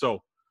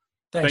 So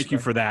thank you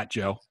for that,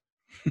 Joe.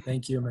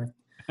 Thank you, man.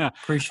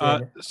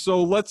 Appreciate it.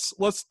 So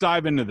let's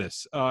dive into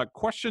this.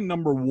 Question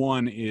number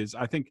one is,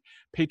 I think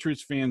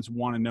Patriots fans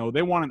want to know.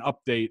 They want an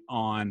update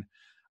on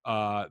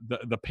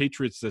the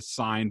Patriots that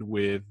signed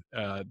with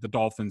the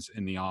Dolphins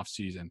in the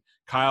offseason.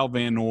 Kyle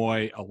Van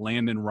Noy,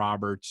 Landon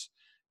Roberts,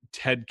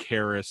 Ted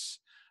Karras.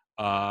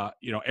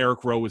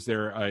 Eric Rowe was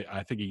there,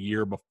 I think, a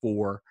year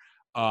before.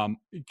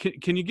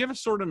 Can you give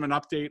us sort of an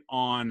update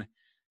on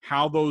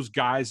how those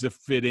guys have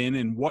fit in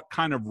and what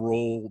kind of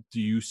role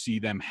do you see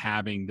them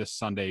having this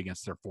Sunday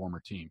against their former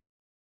team?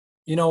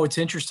 It's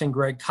interesting,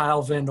 Greg.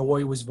 Kyle Van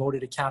Noy was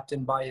voted a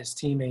captain by his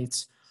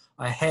teammates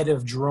ahead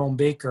of Jerome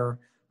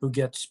Baker, who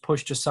gets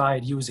pushed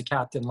aside. He was a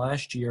captain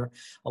last year.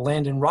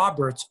 Landon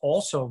Roberts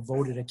also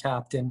voted a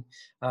captain.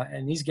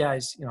 And these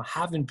guys,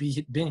 haven't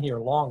been here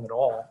long at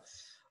all.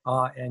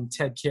 And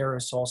Ted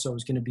Karras also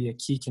is going to be a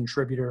key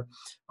contributor.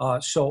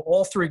 So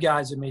all three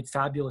guys have made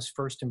fabulous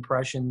first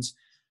impressions.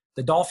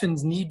 The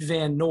Dolphins need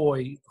Van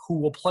Noy, who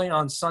will play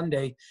on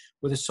Sunday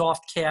with a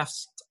soft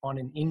cast on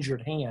an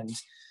injured hand,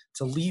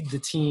 to lead the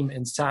team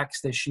in sacks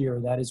this year.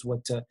 That is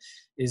what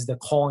is the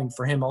calling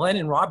for him.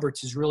 Landon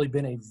Roberts has really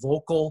been a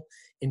vocal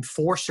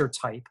enforcer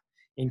type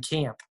in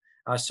camp.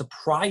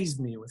 Surprised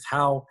me with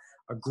how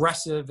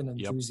aggressive and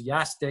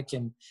enthusiastic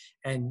and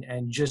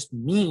just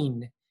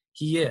mean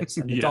he is.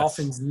 And the Yes.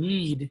 Dolphins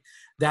need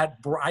that.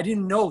 I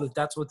didn't know that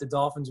that's what the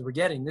Dolphins were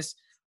getting. This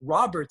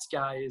Roberts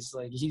guy is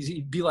like,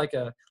 he'd be like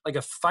a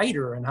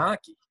fighter in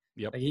hockey.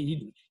 Yep. Like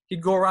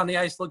he'd go around the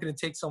ice looking to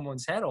take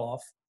someone's head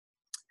off.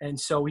 And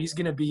so he's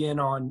going to be in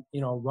on,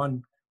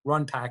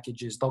 run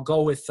packages. They'll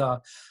go with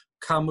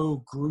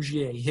Kamu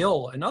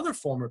Grugier-Hill, another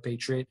former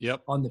Patriot,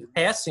 on the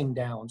passing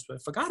downs. But I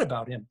forgot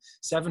about him.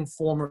 7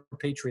 former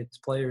Patriots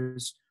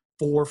players,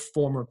 4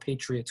 former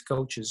Patriots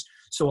coaches.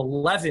 So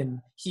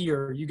 11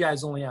 here. You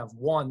guys only have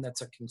 1 that's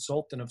a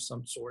consultant of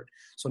some sort.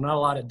 So not a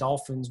lot of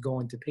Dolphins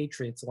going to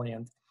Patriots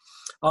land.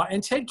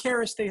 And Ted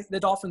Karras, the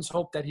Dolphins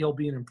hope that he'll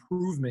be an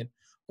improvement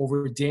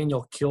over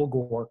Daniel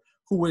Kilgore,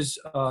 who was,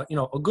 a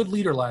good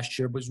leader last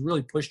year, but was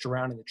really pushed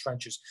around in the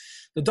trenches.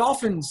 The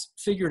Dolphins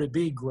figure to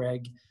be,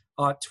 Greg,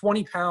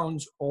 20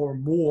 pounds or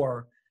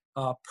more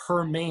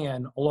per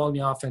man along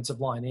the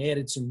offensive line. They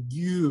added some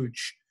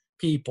huge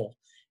people,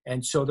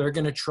 and so they're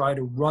going to try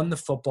to run the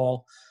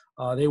football.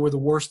 They were the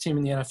worst team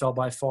in the NFL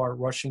by far at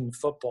rushing the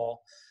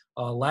football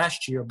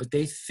last year, but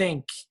they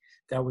think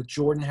that with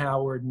Jordan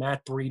Howard,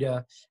 Matt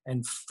Breida,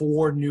 and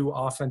 4 new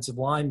offensive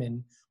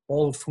linemen,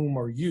 all of whom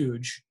are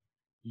huge,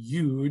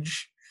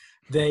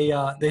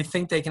 they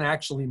think they can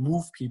actually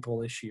move people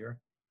this year.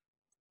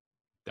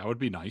 That would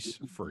be nice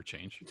for a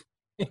change.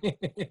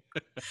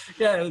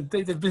 Yeah,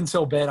 they've been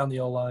so bad on the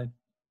O-line.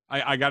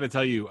 I got to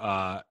tell you,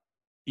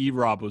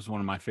 E-Rob was one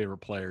of my favorite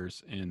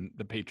players in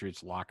the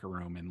Patriots locker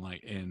room, and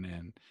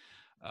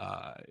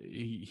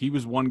he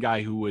was one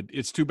guy who would.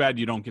 It's too bad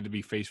you don't get to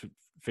be face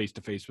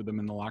to face with him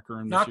in the locker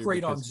room. Not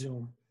great on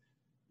Zoom.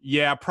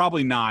 Yeah,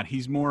 probably not.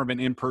 He's more of an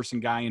in-person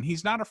guy, and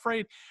he's not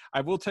afraid.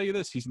 I will tell you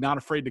this: he's not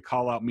afraid to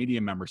call out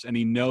media members, and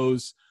he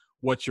knows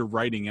what you're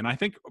writing. And I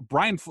think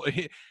Brian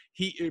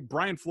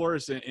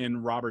Flores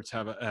and Roberts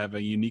have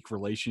a unique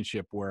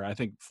relationship where I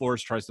think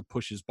Flores tries to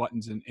push his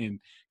buttons in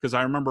because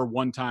I remember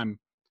one time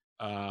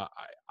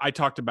I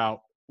talked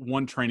about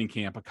one training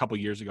camp a couple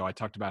years ago. I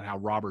talked about how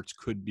Roberts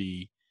could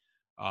be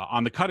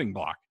on the cutting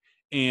block.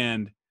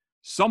 And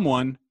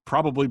someone,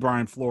 probably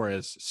Brian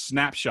Flores,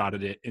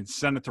 snapshotted it and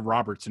sent it to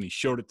Roberts, and he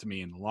showed it to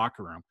me in the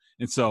locker room.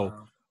 And so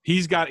Wow.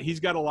 he's got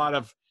a lot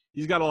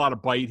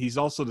of bite. He's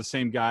also the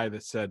same guy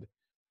that said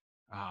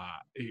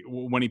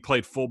when he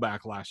played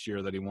fullback last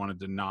year that he wanted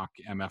to knock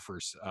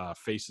MFers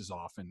faces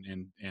off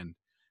and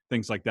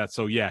things like that.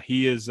 So yeah,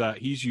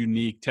 he's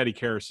unique. Teddy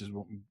Karras is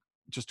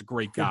just a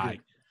great guy.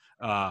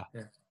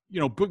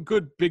 Yeah.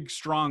 Good, big,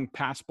 strong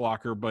pass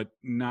blocker, but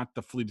not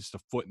the fleetest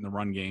of foot in the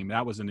run game.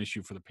 That was an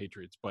issue for the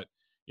Patriots, but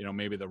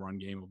maybe the run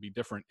game will be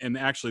different. And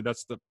actually,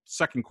 that's the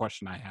second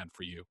question I had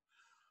for you.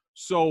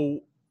 So,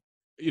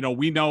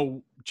 we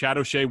know Chad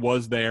O'Shea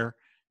was there.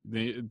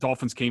 The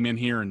Dolphins came in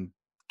here and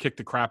kicked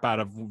the crap out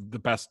of the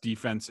best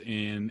defense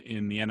in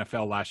the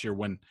NFL last year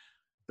when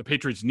the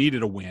Patriots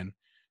needed a win.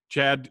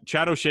 Chad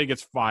O'Shea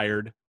gets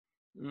fired,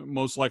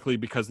 most likely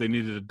because they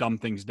needed to dumb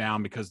things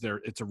down because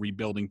it's a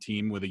rebuilding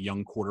team with a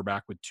young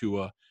quarterback with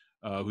Tua,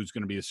 who's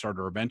going to be the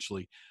starter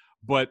eventually.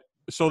 But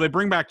so they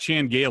bring back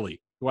Chan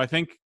Gailey, who I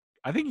think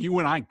you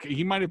and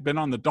he might have been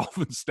on the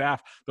Dolphins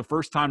staff the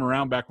first time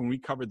around back when we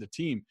covered the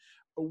team.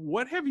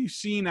 What have you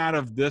seen out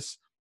of this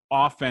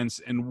offense,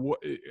 and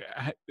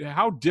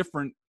how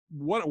different?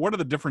 What are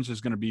the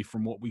differences going to be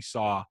from what we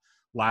saw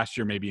last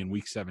year, maybe in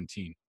Week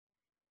 17?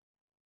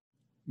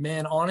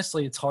 Man,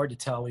 honestly, it's hard to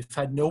tell. We've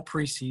had no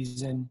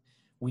preseason.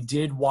 We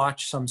did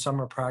watch some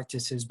summer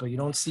practices, but you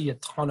don't see a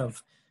ton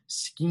of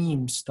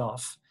scheme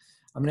stuff.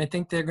 I mean, I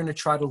think they're going to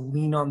try to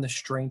lean on the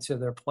strengths of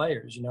their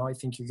players. I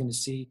think you're going to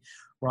see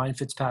Ryan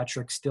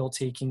Fitzpatrick still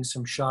taking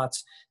some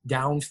shots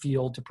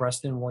downfield to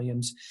Preston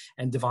Williams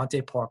and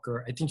Devontae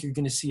Parker. I think you're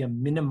going to see a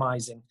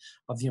minimizing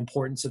of the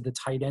importance of the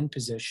tight end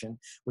position,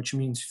 which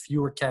means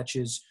fewer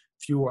catches,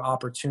 fewer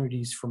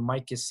opportunities for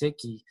Mike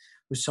Gesicki,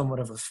 who's somewhat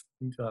of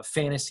a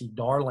fantasy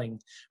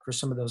darling for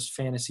some of those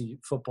fantasy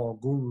football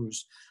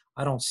gurus.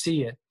 I don't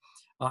see it.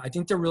 I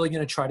think they're really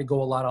going to try to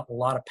go a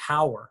lot of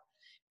power.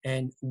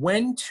 And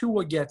when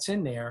Tua gets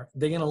in there,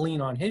 they're going to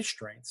lean on his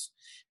strengths.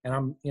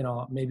 And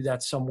maybe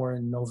that's somewhere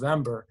in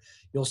November.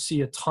 You'll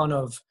see a ton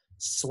of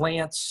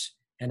slants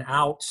and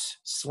outs.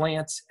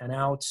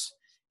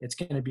 It's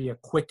going to be a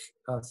quick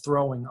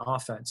throwing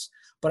offense.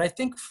 But I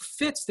think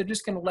Fitz, they're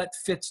just going to let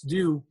Fitz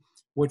do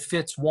what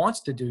Fitz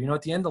wants to do.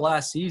 At the end of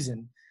last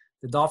season,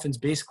 the Dolphins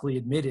basically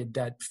admitted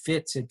that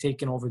Fitz had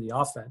taken over the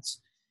offense.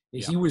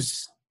 Yeah. He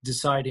was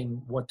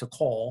deciding what to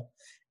call,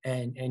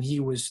 and he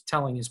was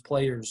telling his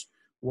players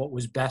what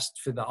was best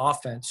for the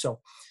offense. So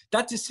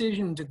that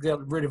decision to get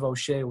rid of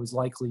O'Shea was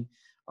likely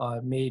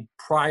made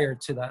prior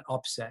to that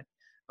upset.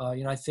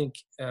 I think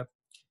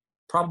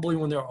probably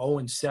when they're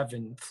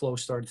 0-7, Flo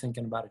started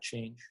thinking about a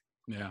change.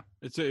 Yeah,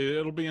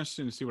 it'll be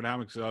interesting to see what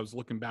happens. I was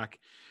looking back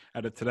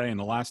at it today, and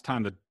the last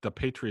time the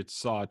Patriots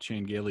saw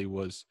Chan Gailey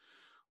was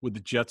with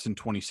the Jets in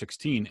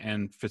 2016,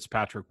 and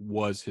Fitzpatrick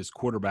was his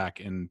quarterback.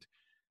 And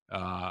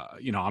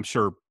I'm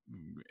sure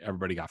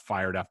everybody got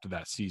fired after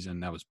that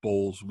season. That was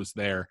Bowles was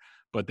there,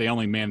 but they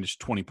only managed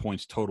 20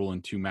 points total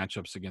in 2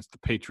 matchups against the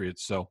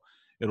Patriots. So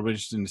it'll be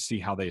interesting to see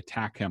how they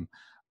attack him.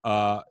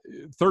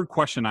 Third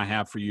question I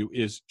have for you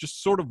is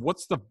just sort of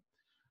what's the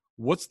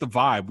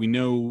vibe? We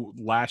know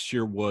last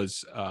year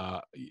was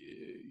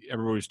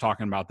everybody was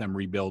talking about them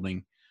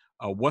rebuilding.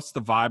 What's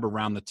the vibe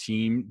around the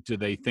team? Do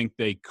they think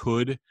they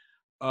could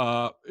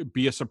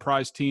be a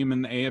surprise team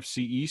in the AFC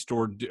East,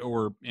 or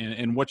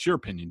what's your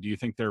opinion? Do you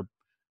think they're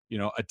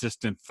a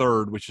distant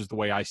third, which is the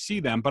way I see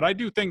them? But I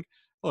do think,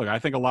 I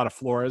think a lot of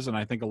Flores, and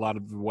I think a lot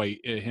of the way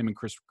him and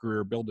Chris Grier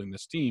are building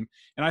this team,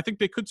 and I think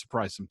they could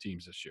surprise some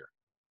teams this year.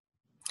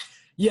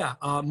 Yeah,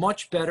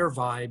 much better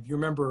vibe. You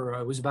remember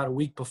it was about a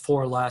week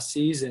before last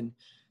season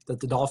that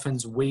the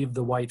Dolphins waved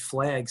the white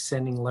flag,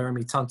 sending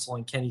Laramie Tunsil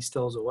and Kenny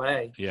Stills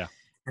away. Yeah.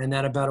 And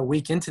then about a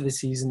week into the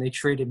season, they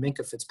traded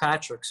Minkah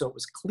Fitzpatrick. So it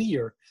was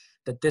clear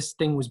that this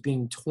thing was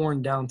being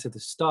torn down to the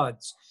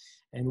studs.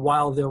 And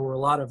while there were a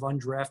lot of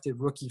undrafted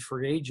rookie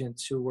free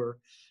agents who were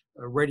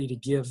ready to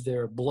give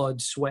their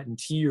blood, sweat, and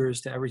tears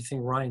to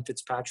everything Ryan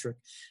Fitzpatrick,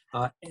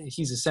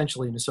 he's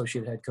essentially an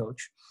associate head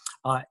coach,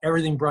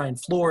 everything Brian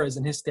Flores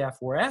and his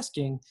staff were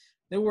asking,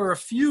 there were a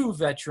few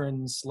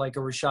veterans like a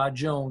Rashad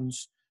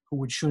Jones who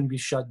would soon be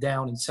shut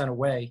down and sent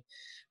away,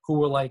 who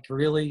were like,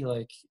 really?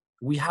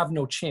 We have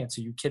no chance.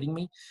 Are you kidding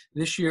me?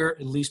 This year,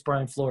 at least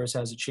Brian Flores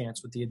has a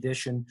chance with the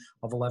addition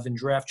of 11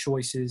 draft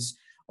choices,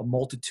 a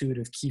multitude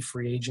of key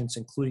free agents,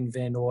 including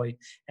Van Noy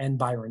and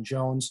Byron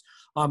Jones.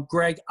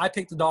 Greg, I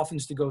picked the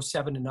Dolphins to go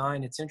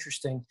 7-9. It's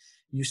interesting.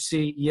 You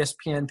see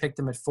ESPN picked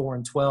them at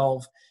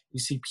 4-12. You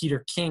see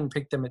Peter King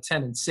picked them at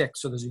 10-6.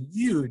 So there's a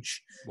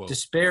huge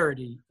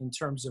disparity in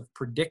terms of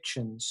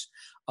predictions.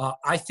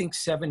 I think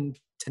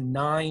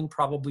 7-9,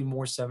 probably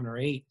more 7 or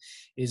 8,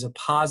 is a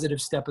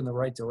positive step in the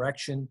right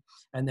direction.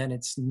 And then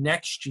it's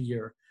next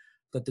year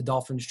that the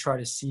Dolphins try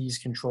to seize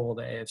control of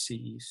the AFC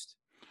East.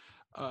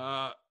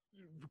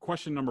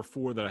 Question number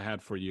 4 that I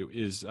had for you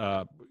is,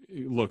 whether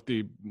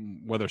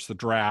it's the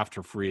draft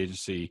or free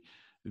agency,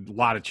 a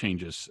lot of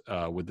changes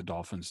with the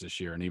Dolphins this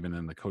year, and even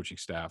in the coaching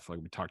staff, like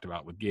we talked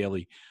about with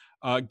Gailey.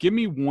 Give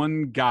me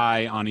one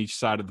guy on each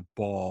side of the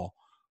ball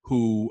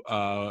who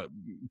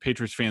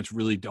Patriots fans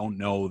really don't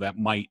know that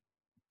might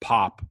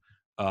pop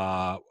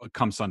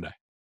come Sunday.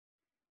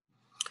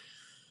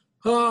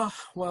 Well,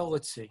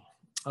 let's see.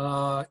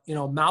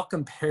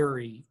 Malcolm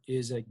Perry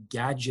is a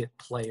gadget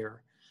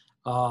player.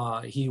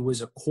 He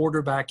was a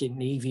quarterback at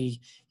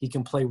Navy. He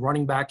can play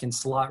running back and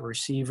slot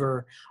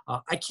receiver.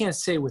 I can't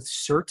say with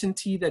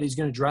certainty that he's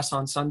going to dress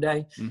on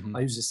Sunday. Mm-hmm.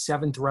 He was a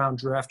 7th-round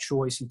draft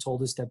choice. He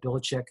told us that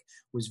Belichick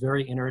was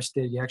very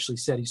interested. He actually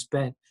said he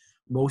spent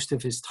most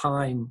of his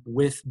time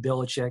with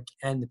Belichick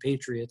and the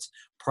Patriots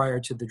prior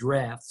to the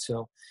draft.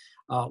 So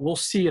we'll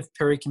see if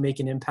Perry can make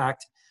an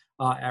impact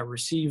at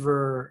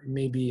receiver,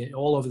 maybe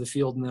all over the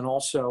field, and then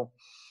also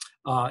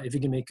if he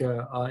can make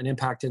an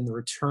impact in the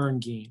return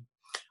game.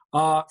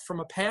 From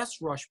a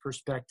pass rush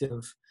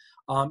perspective,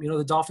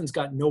 the Dolphins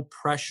got no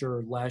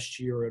pressure last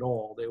year at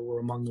all. They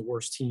were among the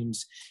worst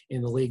teams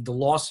in the league. The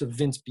loss of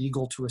Vince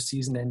Biegel to a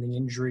season-ending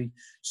injury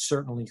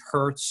certainly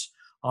hurts.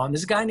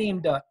 There's a guy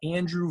named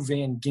Andrew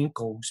Van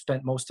Ginkel who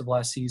spent most of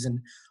last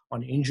season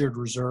on injured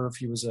reserve.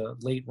 He was a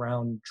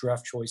late-round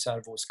draft choice out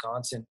of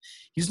Wisconsin.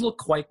 He's looked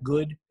quite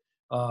good.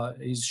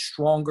 He's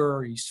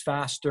stronger. He's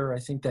faster. I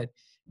think that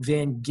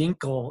Van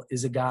Ginkel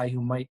is a guy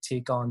who might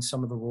take on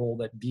some of the role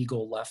that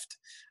Biegel left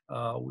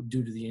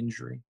due to the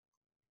injury.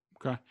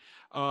 Okay.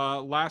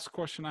 Last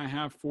question I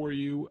have for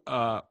you.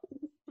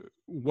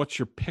 What's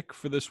your pick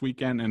for this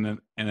weekend? And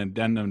an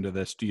addendum to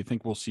this, do you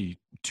think we'll see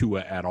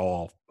Tua at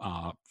all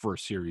for a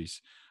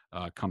series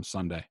come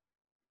Sunday?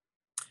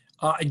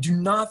 I do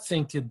not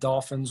think the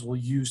Dolphins will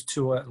use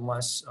Tua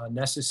unless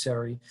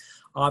necessary.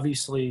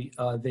 Obviously,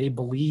 they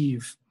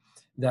believe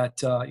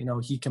that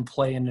he can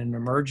play in an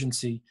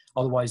emergency.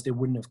 Otherwise, they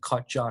wouldn't have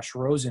cut Josh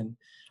Rosen.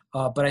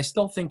 But I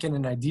still think in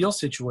an ideal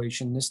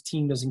situation, this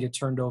team doesn't get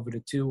turned over to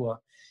Tua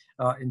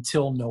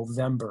until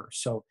November.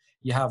 So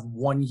you have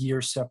 1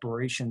 year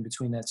separation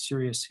between that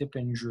serious hip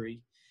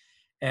injury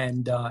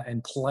and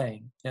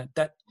playing.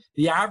 That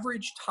the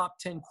average top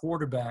 10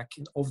 quarterback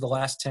over the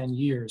last 10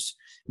 years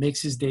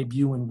makes his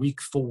debut in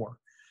week 4.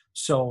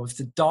 So if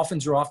the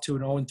Dolphins are off to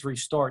an 0-3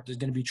 start, there's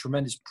going to be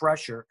tremendous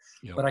pressure.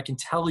 Yep. But I can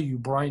tell you,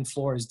 Brian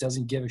Flores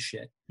doesn't give a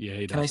shit. Yeah,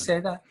 he doesn't. Can I say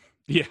that?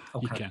 Yeah,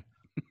 okay. You can.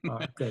 All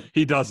right, good.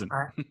 He doesn't.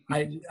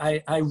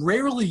 I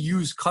rarely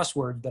use cuss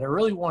words, but I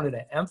really wanted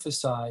to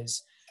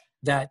emphasize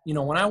that,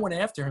 when I went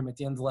after him at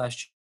the end of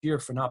last year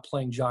for not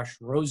playing Josh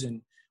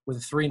Rosen with a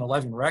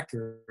 3-11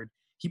 record,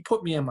 he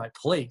put me in my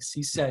place.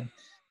 He said,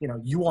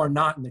 you are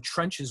not in the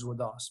trenches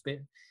with us.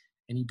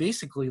 And he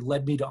basically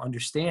led me to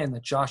understand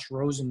that Josh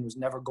Rosen was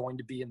never going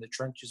to be in the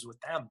trenches with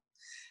them.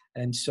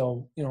 And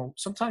so,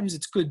 sometimes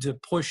it's good to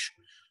push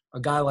a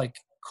guy like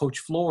Coach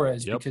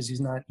Flores because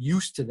he's not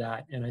used to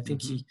that. And I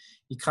think he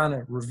kind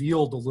of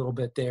revealed a little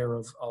bit there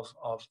of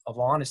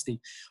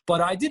honesty.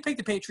 But I did pick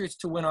the Patriots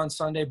to win on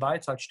Sunday by a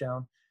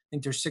touchdown. I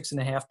think they're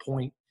 6.5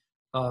 point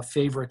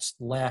favorites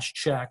last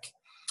check.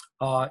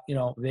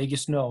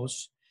 Vegas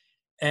knows.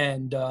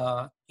 And,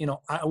 I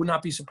would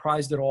not be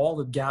surprised at all.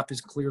 The gap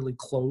is clearly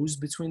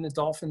closed between the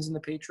Dolphins and the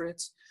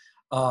Patriots.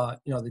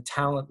 The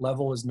talent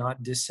level is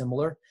not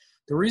dissimilar.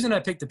 The reason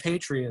I picked the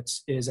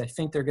Patriots is I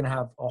think they're going to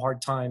have a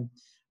hard time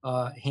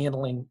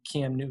handling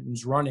Cam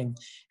Newton's running.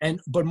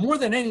 But more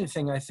than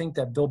anything, I think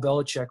that Bill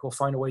Belichick will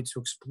find a way to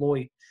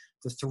exploit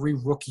the 3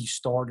 rookie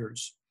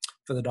starters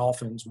for the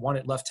Dolphins, one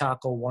at left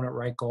tackle, one at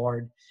right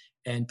guard,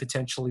 and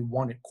potentially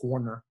one at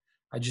corner.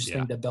 I just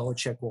think that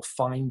Belichick will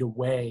find a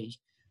way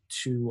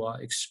to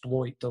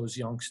exploit those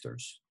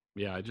youngsters.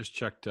 Yeah, I just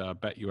checked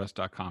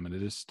betus.com, and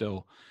it is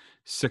still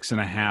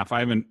 6.5. I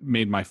haven't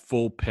made my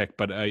full pick,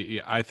 but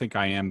I think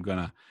I am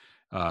gonna.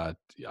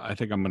 I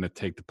think I'm gonna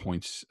take the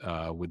points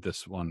with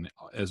this one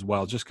as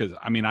well, just because.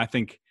 I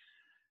think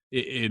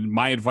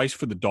my advice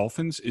for the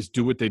Dolphins is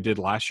do what they did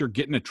last year,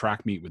 get in a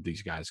track meet with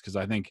these guys, because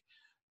I think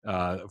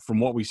from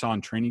what we saw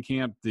in training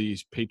camp,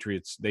 these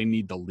Patriots, they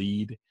need the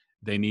lead,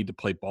 they need to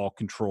play ball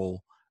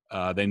control.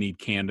 They need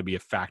Cam to be a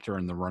factor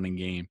in the running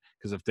game,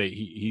 because if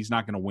he's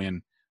not going to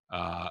win,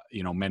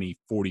 many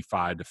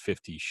 45 to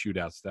 50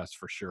 shootouts, that's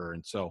for sure.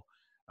 And so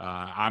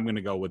I'm going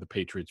to go with the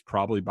Patriots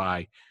probably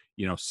by,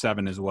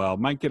 7 as well.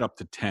 Might get up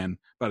to 10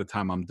 by the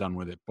time I'm done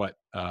with it, but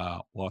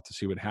we'll have to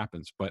see what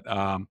happens. But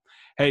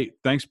hey,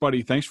 thanks,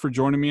 buddy. Thanks for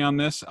joining me on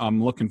this.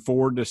 I'm looking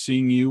forward to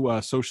seeing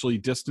you socially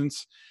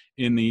distance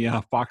in the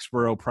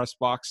Foxborough press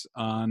box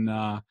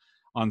on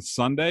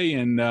Sunday.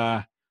 And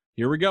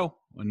here we go,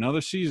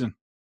 another season.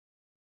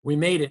 We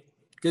made it.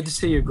 Good to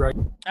see you, Greg.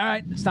 All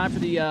right. It's time for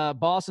the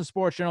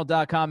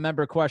BostonSportsJournal.com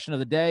member question of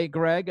the day.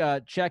 Greg,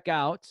 check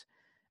out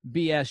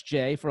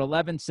BSJ for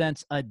 11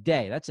 cents a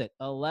day. That's it.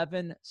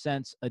 11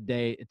 cents a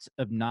day. It's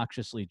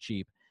obnoxiously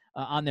cheap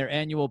on their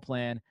annual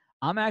plan.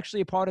 I'm actually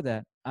a part of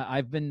that.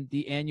 I've been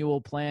the annual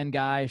plan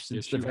guy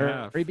since the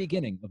very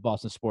beginning of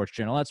Boston Sports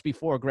Journal. That's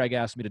before Greg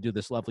asked me to do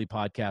this lovely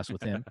podcast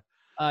with him.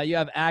 You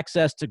have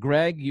access to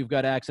Greg. You've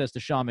got access to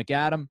Sean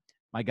McAdam,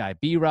 my guy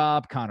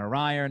B-Rob, Connor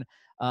Ryan.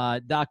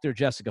 Dr.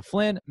 Jessica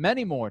Flynn,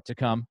 many more to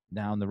come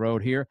down the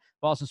road here.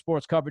 Boston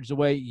sports coverage the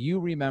way you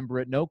remember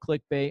it. No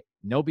clickbait,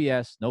 no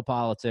BS, no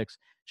politics.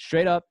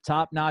 Straight up,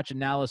 top-notch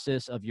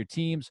analysis of your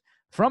teams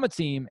from a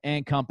team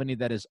and company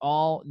that is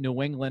all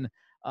New England.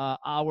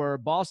 Our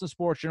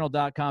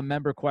BostonSportsJournal.com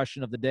member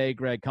question of the day,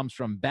 Greg, comes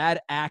from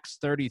Bad Axe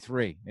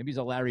 33. Maybe he's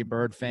a Larry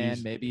Bird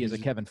fan. Maybe he's a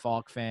Kevin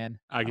Falk fan.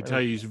 I can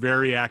tell you he's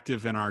very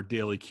active in our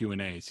daily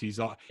Q&As. He's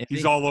all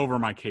over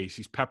my case.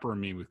 He's peppering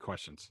me with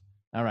questions.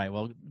 All right,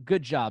 well,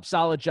 good job.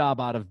 Solid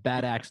job out of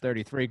Bad Axe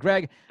 33.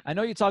 Greg, I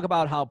know you talk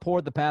about how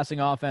poor the passing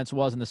offense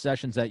was in the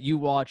sessions that you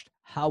watched.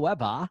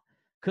 However,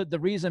 could the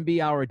reason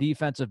be our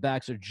defensive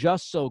backs are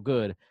just so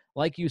good?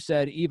 Like you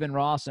said, even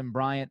Ross and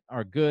Bryant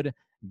are good.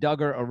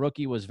 Duggar, a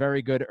rookie, was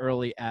very good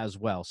early as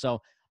well. So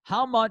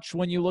how much,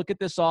 when you look at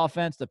this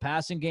offense, the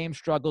passing game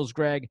struggles,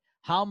 Greg,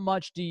 how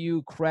much do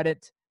you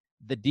credit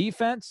the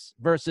defense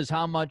versus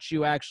how much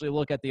you actually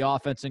look at the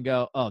offense and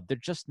go, oh, they're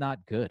just not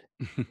good?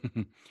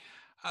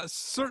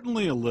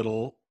 Certainly a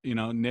little,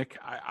 Nick.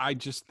 I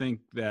just think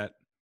that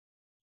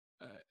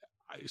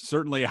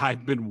certainly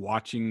I've been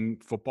watching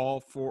football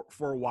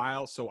for a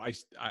while, so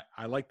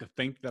I like to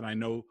think that I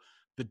know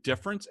the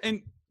difference.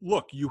 And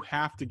look, you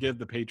have to give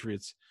the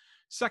Patriots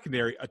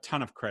secondary a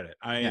ton of credit.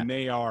 And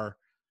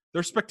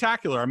they're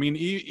spectacular. I mean,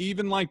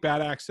 even like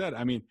Bad Axe said,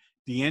 I mean,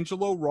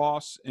 D'Angelo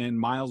Ross and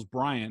Miles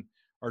Bryant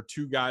are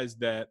two guys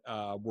that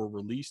were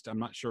released. I'm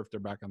not sure if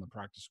they're back on the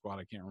practice squad.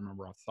 I can't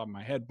remember off the top of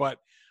my head, but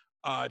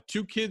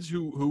two kids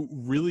who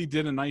really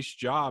did a nice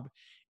job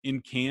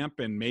in camp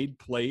and made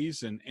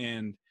plays,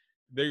 and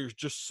they're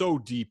just so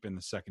deep in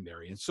the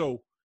secondary. And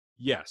so,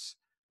 yes,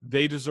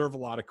 they deserve a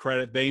lot of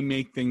credit. They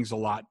make things a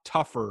lot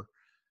tougher.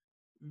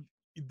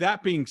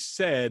 That being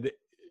said,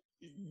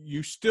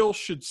 you still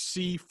should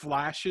see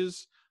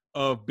flashes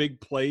of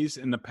big plays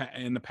in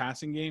the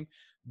passing game.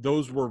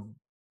 Those were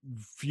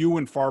few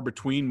and far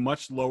between,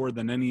 much lower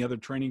than any other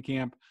training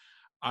camp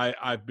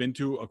I've been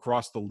to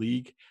across the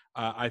league.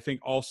 I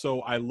think also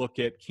I look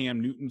at Cam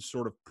Newton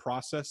sort of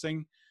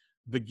processing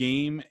the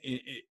game,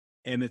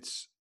 and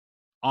it's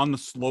on the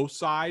slow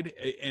side.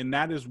 And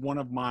that is one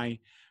of my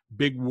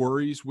big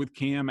worries with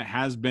Cam. It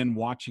has been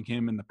watching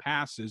him in the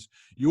past is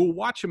you'll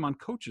watch him on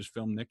coach's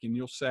film, Nick, and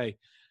you'll say,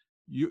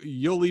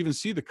 you'll even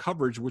see the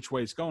coverage, which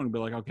way it's going, and be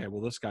like, okay,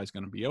 well, this guy's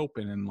going to be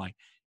open. And like,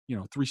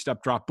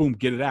 3-step drop, boom,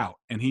 get it out.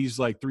 And he's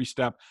like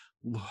 3-step,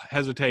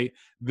 hesitate,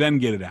 then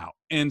get it out.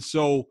 And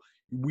so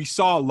we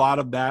saw a lot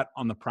of that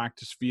on the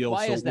practice field.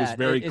 Why so is it was that?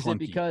 very Is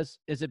clunky.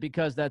 it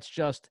because that's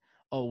just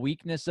a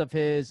weakness of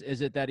his?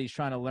 Is it that he's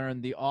trying to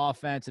learn the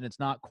offense and it's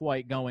not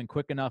quite going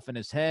quick enough in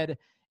his head?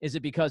 Is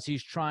it because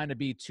he's trying to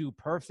be too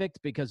perfect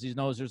because he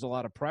knows there's a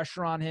lot of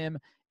pressure on him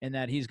and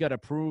that he's got to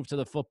prove to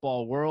the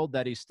football world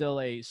that he's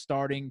still a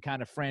starting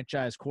kind of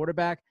franchise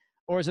quarterback?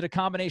 Or is it a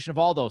combination of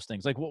all those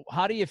things? Like,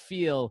 how do you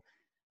feel?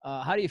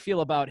 How do you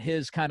feel about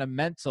his kind of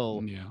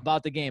mental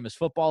about the game, his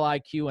football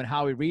IQ, and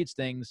how he reads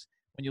things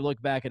when you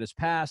look back at his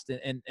past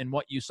and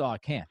what you saw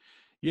at camp?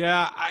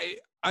 Yeah,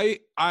 I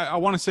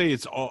want to say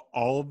it's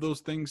all of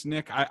those things,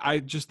 Nick. I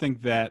just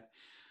think that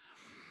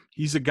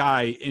he's a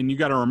guy, and you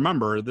got to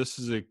remember, this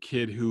is a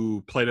kid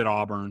who played at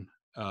Auburn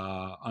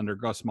under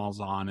Gus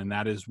Malzahn, and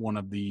that is one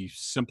of the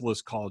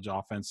simplest college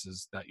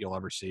offenses that you'll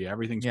ever see.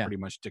 Everything's pretty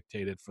much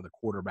dictated for the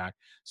quarterback.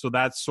 So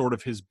that's sort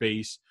of his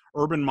base.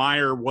 Urban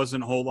Meyer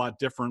wasn't a whole lot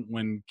different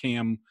when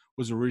Cam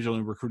was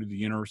originally recruited to the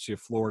University of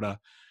Florida.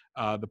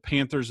 The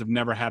Panthers have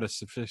never had a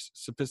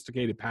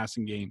sophisticated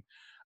passing game.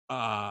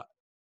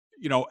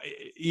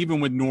 Even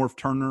with Norv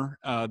Turner,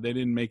 they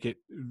didn't make it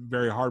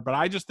very hard. But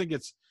I just think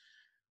it's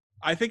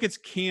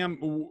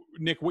Cam,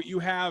 Nick. What you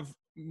have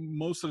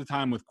most of the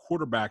time with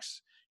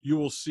quarterbacks, you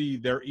will see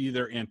they're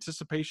either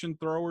anticipation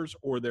throwers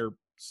or they're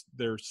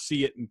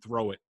see it and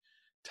throw it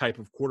type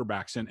of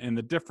quarterbacks. And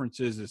the difference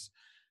is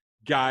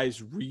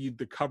guys read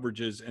the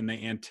coverages and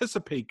they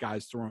anticipate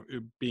guys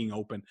being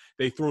open.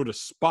 They throw to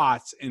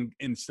spots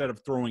instead of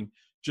throwing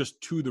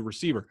just to the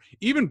receiver.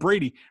 Even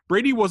Brady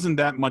wasn't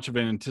that much of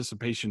an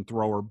anticipation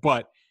thrower,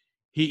 but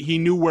he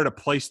knew where to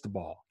place the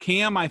ball.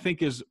 Cam, I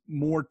think, is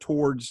more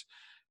towards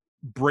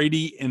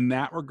Brady in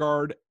that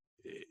regard,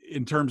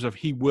 in terms of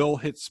he will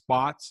hit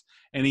spots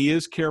and he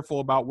is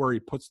careful about where he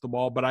puts the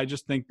ball. But I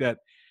just think that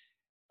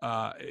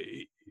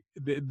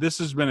this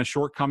has been a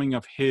shortcoming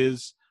of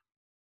his.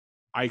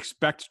 I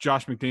expect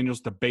Josh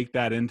McDaniels to bake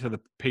that into the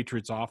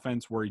Patriots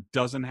offense where he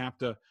doesn't have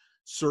to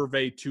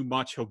survey too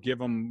much. He'll give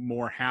them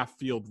more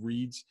half-field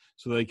reads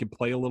so they can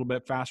play a little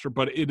bit faster.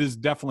 But it is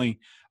definitely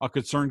a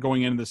concern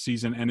going into the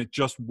season, and it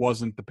just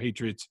wasn't the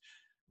Patriots'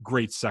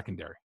 great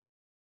secondary.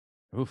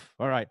 Oof.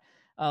 All right.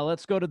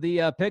 Let's go to the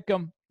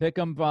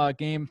Pick'em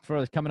game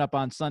for coming up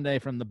on Sunday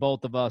from the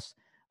both of us.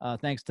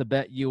 Thanks to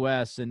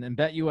BetUS. And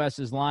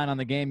BetUS's line on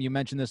the game, you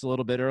mentioned this a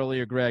little bit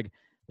earlier, Greg.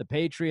 The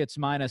Patriots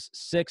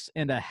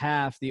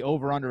 -6.5. The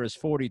over-under is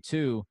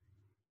 42.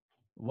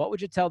 What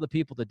would you tell the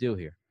people to do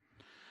here?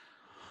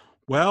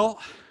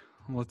 Well,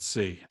 let's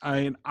see.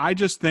 I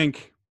just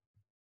think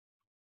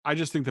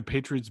the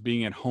Patriots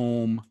being at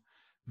home,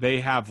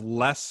 they have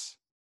less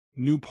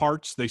new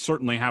parts. They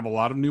certainly have a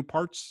lot of new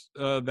parts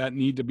that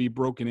need to be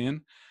broken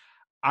in.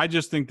 I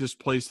just think this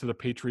plays to the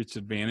Patriots'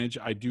 advantage.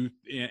 I do,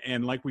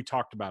 and like we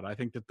talked about, I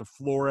think that the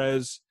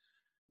Flores,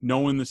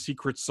 knowing the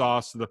secret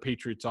sauce of the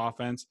Patriots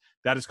offense,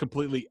 that is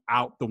completely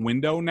out the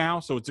window now.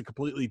 So it's a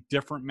completely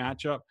different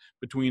matchup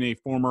between a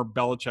former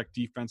Belichick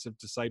defensive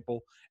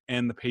disciple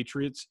and the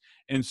Patriots.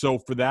 And so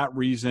for that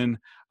reason,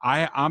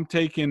 I'm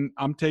taking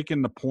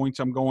the points.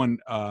 I'm going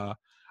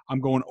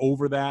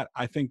over that.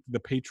 I think the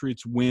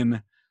Patriots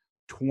win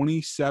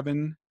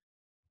 27-17.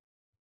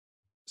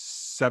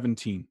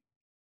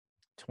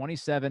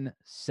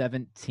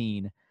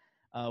 27-17,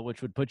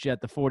 which would put you at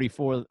the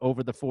 44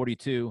 over the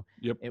 42.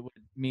 Yep. It would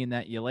mean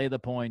that you lay the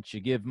points, you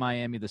give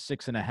Miami the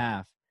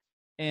 6.5.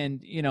 And,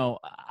 you know,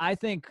 I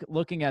think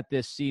looking at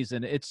this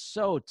season, it's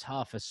so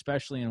tough,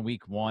 especially in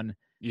week one,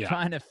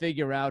 trying to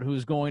figure out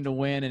who's going to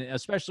win. And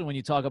especially when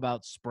you talk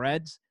about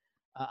spreads,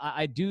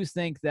 I do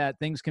think that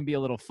things can be a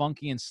little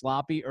funky and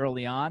sloppy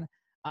early on.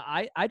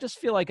 I just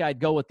feel like I'd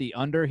go with the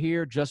under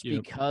here just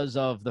because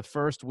of the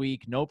first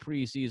week, no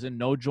preseason,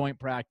 no joint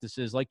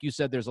practices. Like you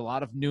said, there's a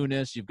lot of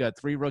newness. You've got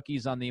 3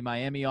 rookies on the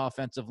Miami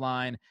offensive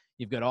line.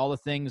 You've got all the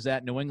things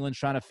that New England's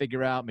trying to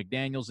figure out,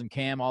 McDaniels and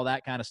Cam, all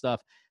that kind of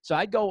stuff. So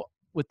I'd go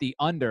with the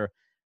under,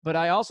 but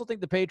I also think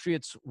the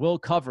Patriots will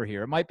cover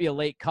here. It might be a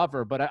late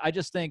cover, but I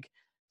just think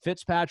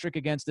Fitzpatrick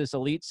against this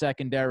elite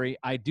secondary.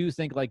 I do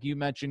think, like you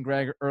mentioned,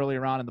 Greg,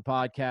 earlier on in the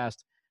podcast,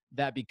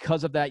 that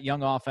because of that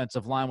young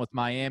offensive line with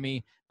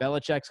Miami,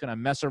 Belichick's going to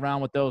mess around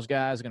with those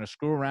guys, going to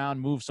screw around,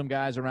 move some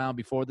guys around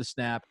before the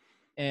snap.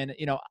 And,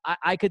 you know,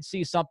 I could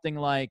see something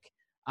like,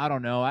 I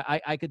don't know,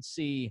 I could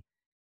see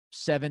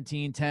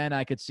 17-10.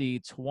 I could see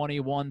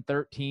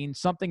 21-13,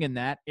 something in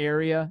that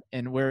area,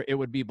 and where it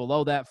would be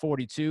below that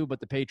 42,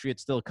 but the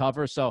Patriots still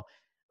cover. So,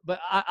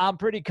 but I'm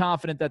pretty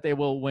confident that they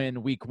will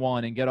win week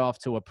one and get off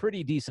to a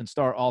pretty decent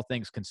start, all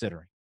things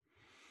considering.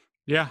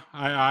 Yeah,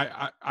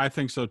 I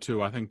think so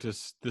too. I think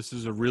this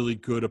is a really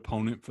good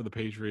opponent for the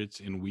Patriots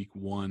in week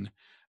one.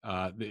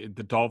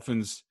 The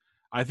Dolphins,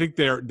 I think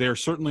they're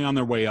certainly on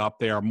their way up.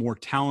 They are more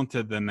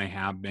talented than they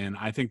have been.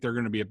 I think they're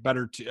going to be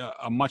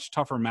a much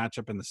tougher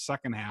matchup in the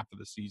second half of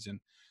the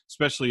season,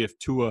 especially if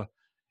Tua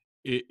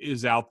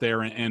is out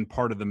there and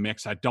part of the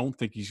mix. I don't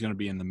think he's going to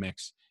be in the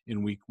mix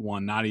in week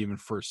one, not even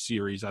for a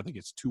series. I think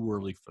it's too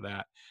early for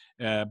that.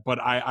 But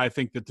I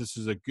think that this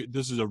is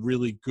a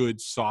really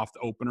good soft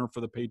opener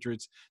for the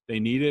Patriots. They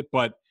need it,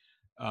 but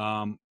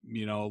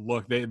you know,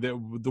 look, the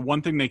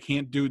one thing they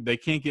can't do, they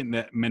can't get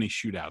in many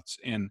shootouts,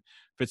 and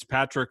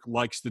Fitzpatrick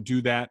likes to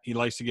do that. He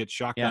likes to get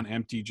shotgun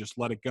empty, just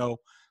let it go.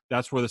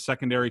 That's where the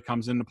secondary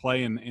comes into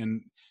play,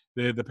 and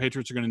the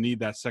Patriots are going to need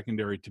that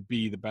secondary to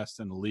be the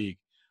best in the league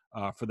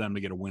for them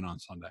to get a win on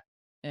Sunday.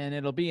 And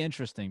it'll be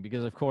interesting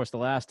because, of course, the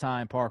last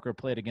time Parker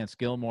played against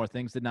Gilmore,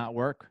 things did not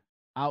work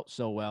out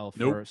so well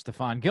for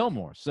Stephon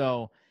Gilmore.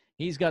 So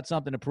he's got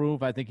something to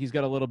prove. I think he's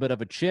got a little bit of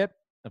a chip.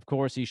 Of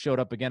course, he showed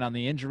up again on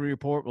the injury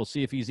report. We'll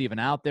see if he's even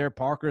out there.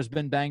 Parker's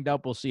been banged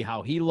up. We'll see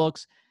how he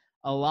looks.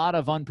 A lot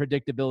of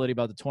unpredictability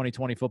about the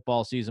 2020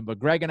 football season. But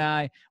Greg and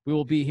I, we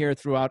will be here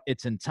throughout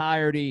its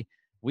entirety.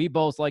 We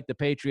both like the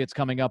Patriots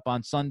coming up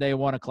on Sunday,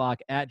 1 o'clock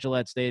at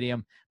Gillette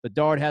Stadium.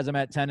 Bedard has them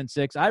at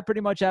 10-6. I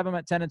pretty much have them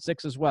at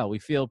 10-6 as well. We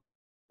feel,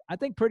 I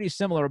think, pretty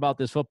similar about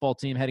this football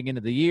team heading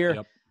into the year.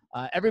 Yep.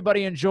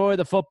 Everybody enjoy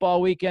the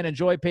football weekend.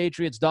 Enjoy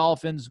Patriots,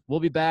 Dolphins. We'll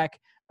be back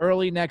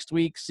early next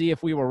week, see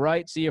if we were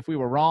right, see if we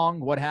were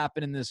wrong, what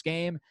happened in this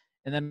game.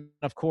 And then,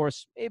 of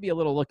course, maybe a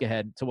little look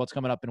ahead to what's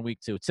coming up in week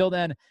 2. Till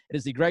then, it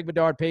is the Greg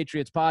Bedard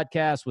Patriots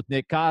podcast with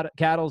Nick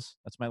Cattles.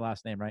 That's my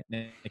last name, right?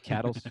 Nick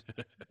Cattles.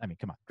 I mean,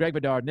 come on. Greg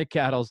Bedard, Nick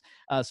Cattles,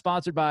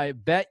 sponsored by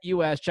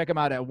BetUS. Check them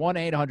out at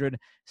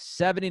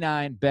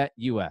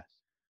 1-800-79-BET-US.